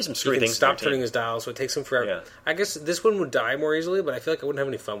can do some screwy things. Stop turning his dial, so it takes him forever. Yeah. I guess this one would die more easily, but I feel like I wouldn't have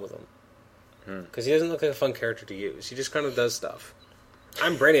any fun with him. Because he doesn't look like a fun character to use. He just kind of does stuff.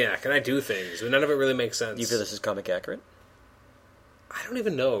 I'm Brainiac, and I do things, but none of it really makes sense. You feel this is comic accurate? I don't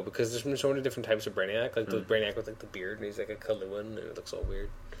even know, because there's been so many different types of Brainiac. Like the Brainiac with like the beard, and he's like a cuddly one, and it looks all weird.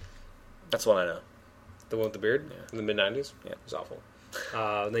 That's what I know. The one with the beard? Yeah. In the mid-90s? Yeah. It was awful.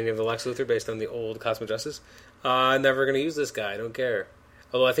 And then you have the Lex Luthor based on the old Cosmic Justice. I'm never going to use this guy. I don't care.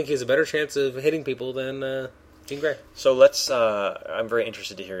 Although I think he has a better chance of hitting people than Jean Grey. So let's... I'm very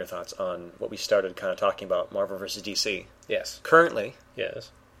interested to hear your thoughts on what we started kind of talking about, Marvel versus DC. Yes. Currently...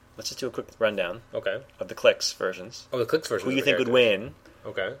 Yes. Let's just do a quick rundown. Okay. Of the Clicks versions. Oh, the Clicks version. Who you think would win.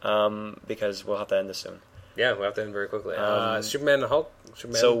 Okay. Because we'll have to end this soon. Yeah, we'll have to end very quickly. Superman and Hulk.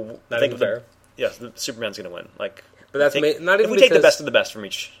 Superman, so not even fair. Yes, Superman's going to win. Like, but that's not even if we take the best of the best from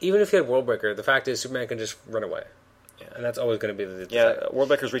each. Even if you had Worldbreaker, the fact is Superman can just run away. Yeah. And that's always going to be the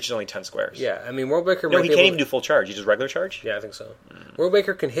Worldbreaker's reach is only 10 squares. Yeah, I mean, Worldbreaker... No, he can't even do full charge. He does regular charge? Yeah, I think so.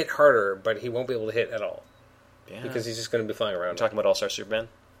 Worldbreaker can hit harder, but he won't be able to hit at all. Yeah. Because he's just going to be flying around. You're talking about All-Star Superman?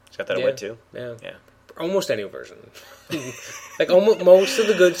 He's got that away, too? Yeah. Almost any version. Like, most of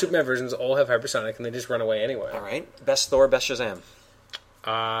the good Superman versions all have hypersonic, and they just run away anyway. All right. Best Thor, best Shazam?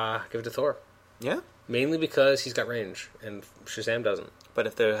 Give it to Thor. Yeah? Mainly because he's got range, and Shazam doesn't. But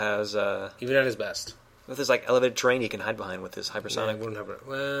if there has... even at his best. If there's, like, elevated terrain he can hide behind with his hypersonic... wouldn't have it.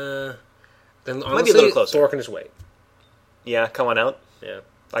 Then, honestly, might be a little closer. Thor can just wait. Yeah, coming out? Yeah.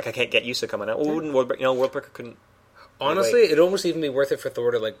 Like, I can't get used to coming out. Well, wouldn't Worldbreaker... Worldbreaker couldn't... Honestly, it'd almost even be worth it for Thor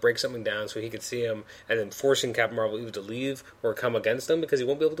to like break something down so he could see him, and then forcing Captain Marvel either to leave or come against him because he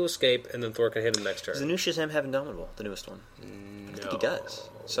won't be able to escape, and then Thor can hit him next turn. Does the new Shazam have Indomitable, the newest one? No. I think he does.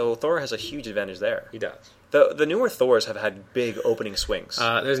 So Thor has a huge advantage there. He does. The newer Thors have had big opening swings.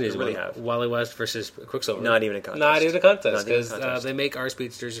 There's an easy really one. Have. Wally West versus Quicksilver. Not even a contest. Not even a contest, because they make our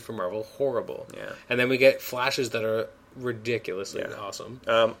speedsters for Marvel horrible. Yeah. And then we get Flashes that are ridiculously awesome.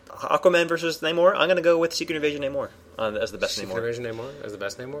 Aquaman versus Namor. I'm going to go with Secret Invasion Namor as the best Namor. Secret Invasion Namor as the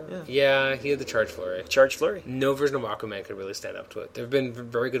best Namor? Yeah, he had the Charge Flurry. Charge Flurry? No version of Aquaman could really stand up to it. There have been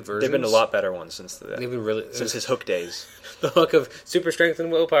very good versions. There have been a lot better ones since They've been really since his Hook days. The Hook of super strength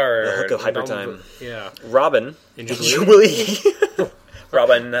and willpower. The Hook of hyper time. Yeah. Robin. In Jubilee.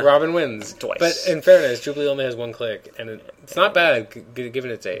 Robin wins twice. But in fairness, Jubilee only has one click, and it's not bad given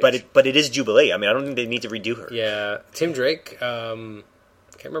its age. But it is Jubilee. I mean, I don't think they need to redo her. Yeah, Tim Drake. Can't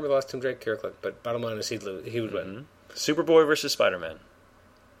remember the last Tim Drake HeroClix, but bottom line is he would win. Superboy versus Spider-Man.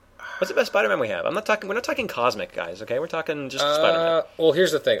 What's the best Spider-Man we have? We're not talking cosmic, guys. Okay, we're talking just Spider-Man. Well,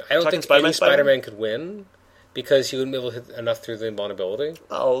 here's the thing. I don't think any Spider-Man could win because he wouldn't be able to hit enough through the invulnerability.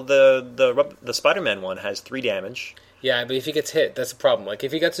 Oh, the Spider-Man one has 3 damage. Yeah, but if he gets hit, that's the problem. Like,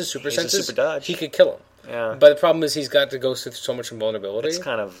 if he gets his super senses, super dodge. He could kill him. Yeah. But the problem is he's got to go through so much invulnerability. It's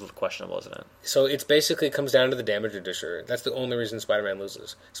kind of questionable, isn't it? So it's basically comes down to the damage reducer. That's the only reason Spider-Man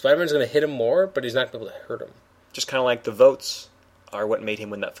loses. Spider-Man's going to hit him more, but he's not going to be able to hurt him. Just kind of like the votes are what made him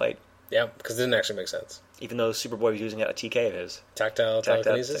win that fight. Yeah, because it didn't actually make sense. Even though Superboy was using a TK of his. Tactile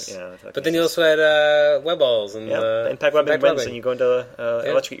telekinesis? Telekinesis. But then you also had web balls and impact webbing wins, and you go into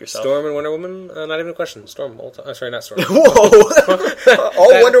electrocute yourself. Storm and Wonder Woman, not even a question. Storm. Sorry, not Storm. Whoa!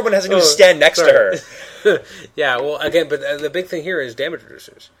 All Wonder Woman has to do is stand next to her. Yeah, well, again, but the big thing here is damage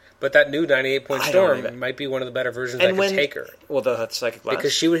reducers. But that new 98-point Storm might be one of the better versions that could take her. Well, the psychic blast.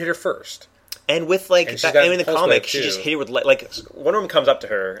 Because she would hit her first. And with, like, in the comic, she just hit her with, like, Wonder Woman comes up to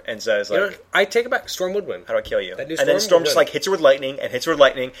her and says, like... You know, I take it back. Storm would win. How do I kill you? And then Storm just, like, hits her with lightning, and hits her with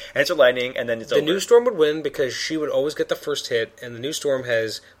lightning, and hits her with lightning, and then it's over. The new Storm would win because she would always get the first hit, and the new Storm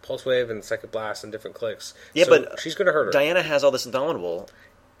has Pulse Wave and Psychic Blast and different clicks. Yeah, so but... she's going to hurt her. Diana has all this Indomitable.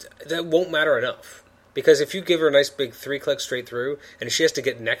 That won't matter enough. Because if you give her a nice big 3 clicks straight through, and she has to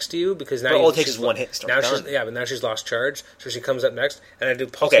get next to you, because now all it takes is one hit. But now she's lost charge, so she comes up next, and I do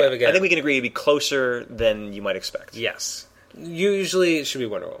Pulse Wave again. I think we can agree it'd be closer than you might expect. Yes. Usually it should be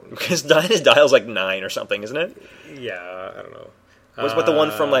Wonder Woman. Because Diana's dial's like 9 or something, isn't it? Yeah, I don't know. What's with the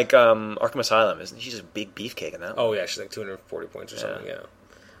one from like Arkham Asylum? Isn't she just a big beefcake in that one? Oh yeah, she's like 240 points or something.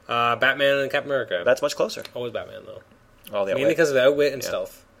 Yeah. Batman and Captain America. That's much closer. Always Batman though. Oh, the mainly because of the outwit and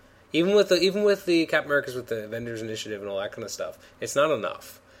stealth. Even with the Captain Americas with the Avengers Initiative and all that kind of stuff, it's not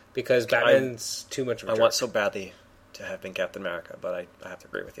enough because Batman's too much of a jerk. I want so badly to have been Captain America, but I have to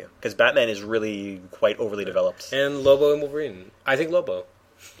agree with you because Batman is really quite overly developed. And Lobo and Wolverine. I think Lobo.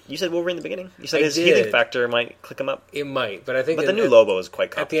 You said Wolverine in the beginning. You said his healing factor might click him up. It might, but I think. But the new Lobo is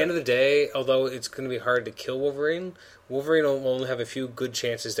quite competent. At the end of the day, although it's going to be hard to kill Wolverine, Wolverine will only have a few good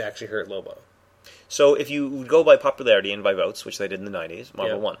chances to actually hurt Lobo. So if you go by popularity and by votes, which they did in the 90s,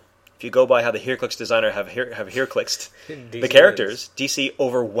 Marvel won. If you go by how the HeroClix designer have HeroClixed the characters, wins. DC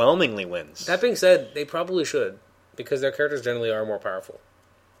overwhelmingly wins. That being said, they probably should, because their characters generally are more powerful.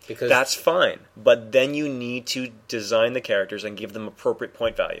 Because that's fine, but then you need to design the characters and give them appropriate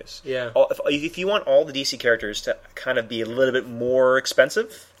point values. Yeah. If you want all the DC characters to kind of be a little bit more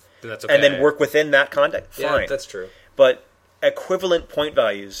expensive, that's okay. And then work within that context, fine. Yeah, that's true. But equivalent point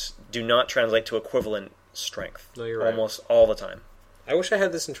values do not translate to equivalent strength. No, you're right. Almost all the time. I wish I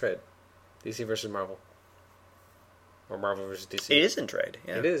had this in trade. DC versus Marvel. Or Marvel versus DC. It is in trade,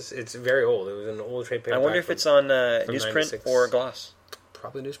 yeah. It is. It's very old. It was an old trade paperback. I wonder if it's on newsprint or gloss.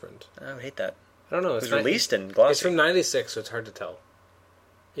 Probably newsprint. I would hate that. I don't know. It was released in glossy. It's from 96, so it's hard to tell.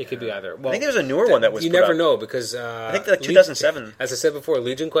 It could be either. Well, I think there's a newer one that was You put never up. know, because... I think like 2007. As I said before,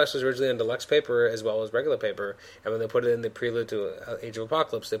 Legion Quest was originally on deluxe paper as well as regular paper, and when they put it in the prelude to Age of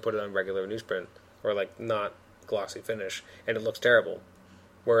Apocalypse, they put it on regular newsprint, or like not glossy finish, and it looks terrible.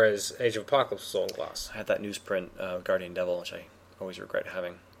 Whereas Age of Apocalypse was all in gloss. I had that newsprint Guardian Devil, which I always regret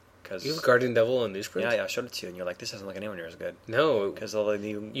having. You have Guardian Devil on newsprint? Yeah, I showed it to you, and you're like, this doesn't look anywhere near as good. No. Because all the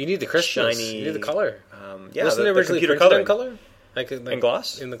new... You need the crispness. Shiny... You need the color. Yeah, wasn't it originally computer printed in color? Like in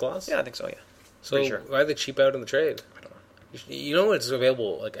gloss? In the gloss? Yeah, I think so, yeah. So sure. why are they cheap out in the trade? I don't know. You know it's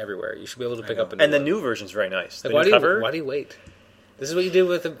available like everywhere. You should be able to pick up a new And the one. new version's very nice. Like, why do you wait? This is what you did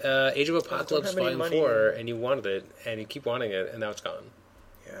with Age of Apocalypse Volume 4, and you wanted it, and you keep wanting it, and now it's gone.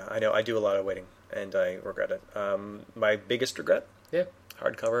 Yeah, I know. I do a lot of waiting, and I regret it. My biggest regret? Yeah.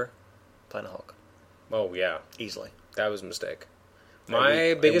 Hardcover, Planet Hulk. Oh, yeah. Easily. That was a mistake.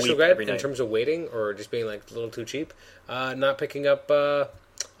 My biggest regret in terms of waiting, or just being like a little too cheap, not picking up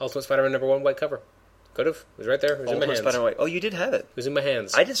Ultimate Spider-Man #1 white cover. Could have. It was right there. It was in my hands. Spider-Man. Oh, you did have it. It was in my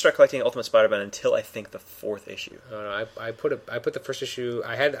hands. I didn't start collecting Ultimate Spider-Man until I think the 4th issue. Oh, no, I put the first issue.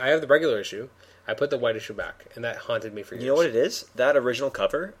 I have the regular issue. I put the white issue back, and that haunted me for years. You know what it is? That original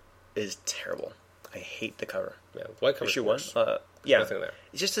cover is terrible. I hate the cover. Yeah, white cover. Issue 1. Yeah, nothing there.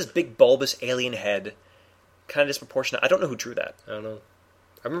 It's just this big bulbous alien head, kind of disproportionate. I don't know who drew that. I don't know.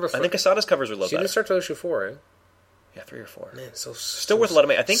 I remember. I think Quesada's covers were low. She didn't start till issue 4, eh? Yeah, 3 or 4. Man, still worth a lot of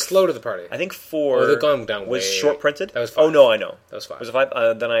money. I think slow to the party. I think 4 they've gone down was way. short printed. That was 5. Oh no, I know. That was 5. It was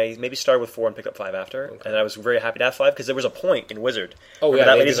 5. Then I maybe started with 4 and picked up 5 after, and I was very happy to have 5 because there was a point in Wizard. Oh yeah,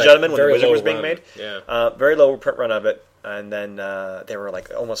 that, ladies and gentlemen, when the Wizard was being run. made. Yeah. Very low print run of it, and then they were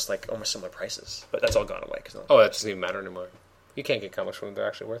almost similar prices, but that's all gone away. Oh, that doesn't even matter anymore. You can't get comics from what they're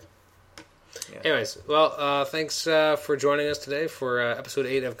actually worth. Yeah. Anyways, well, thanks for joining us today for episode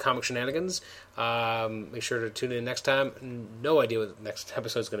 8 of Comic Shenanigans. Make sure to tune in next time. No idea what the next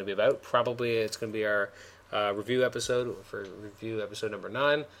episode is going to be about. Probably it's going to be our review episode for review episode number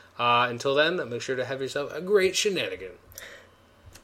 9. Until then, make sure to have yourself a great shenanigan.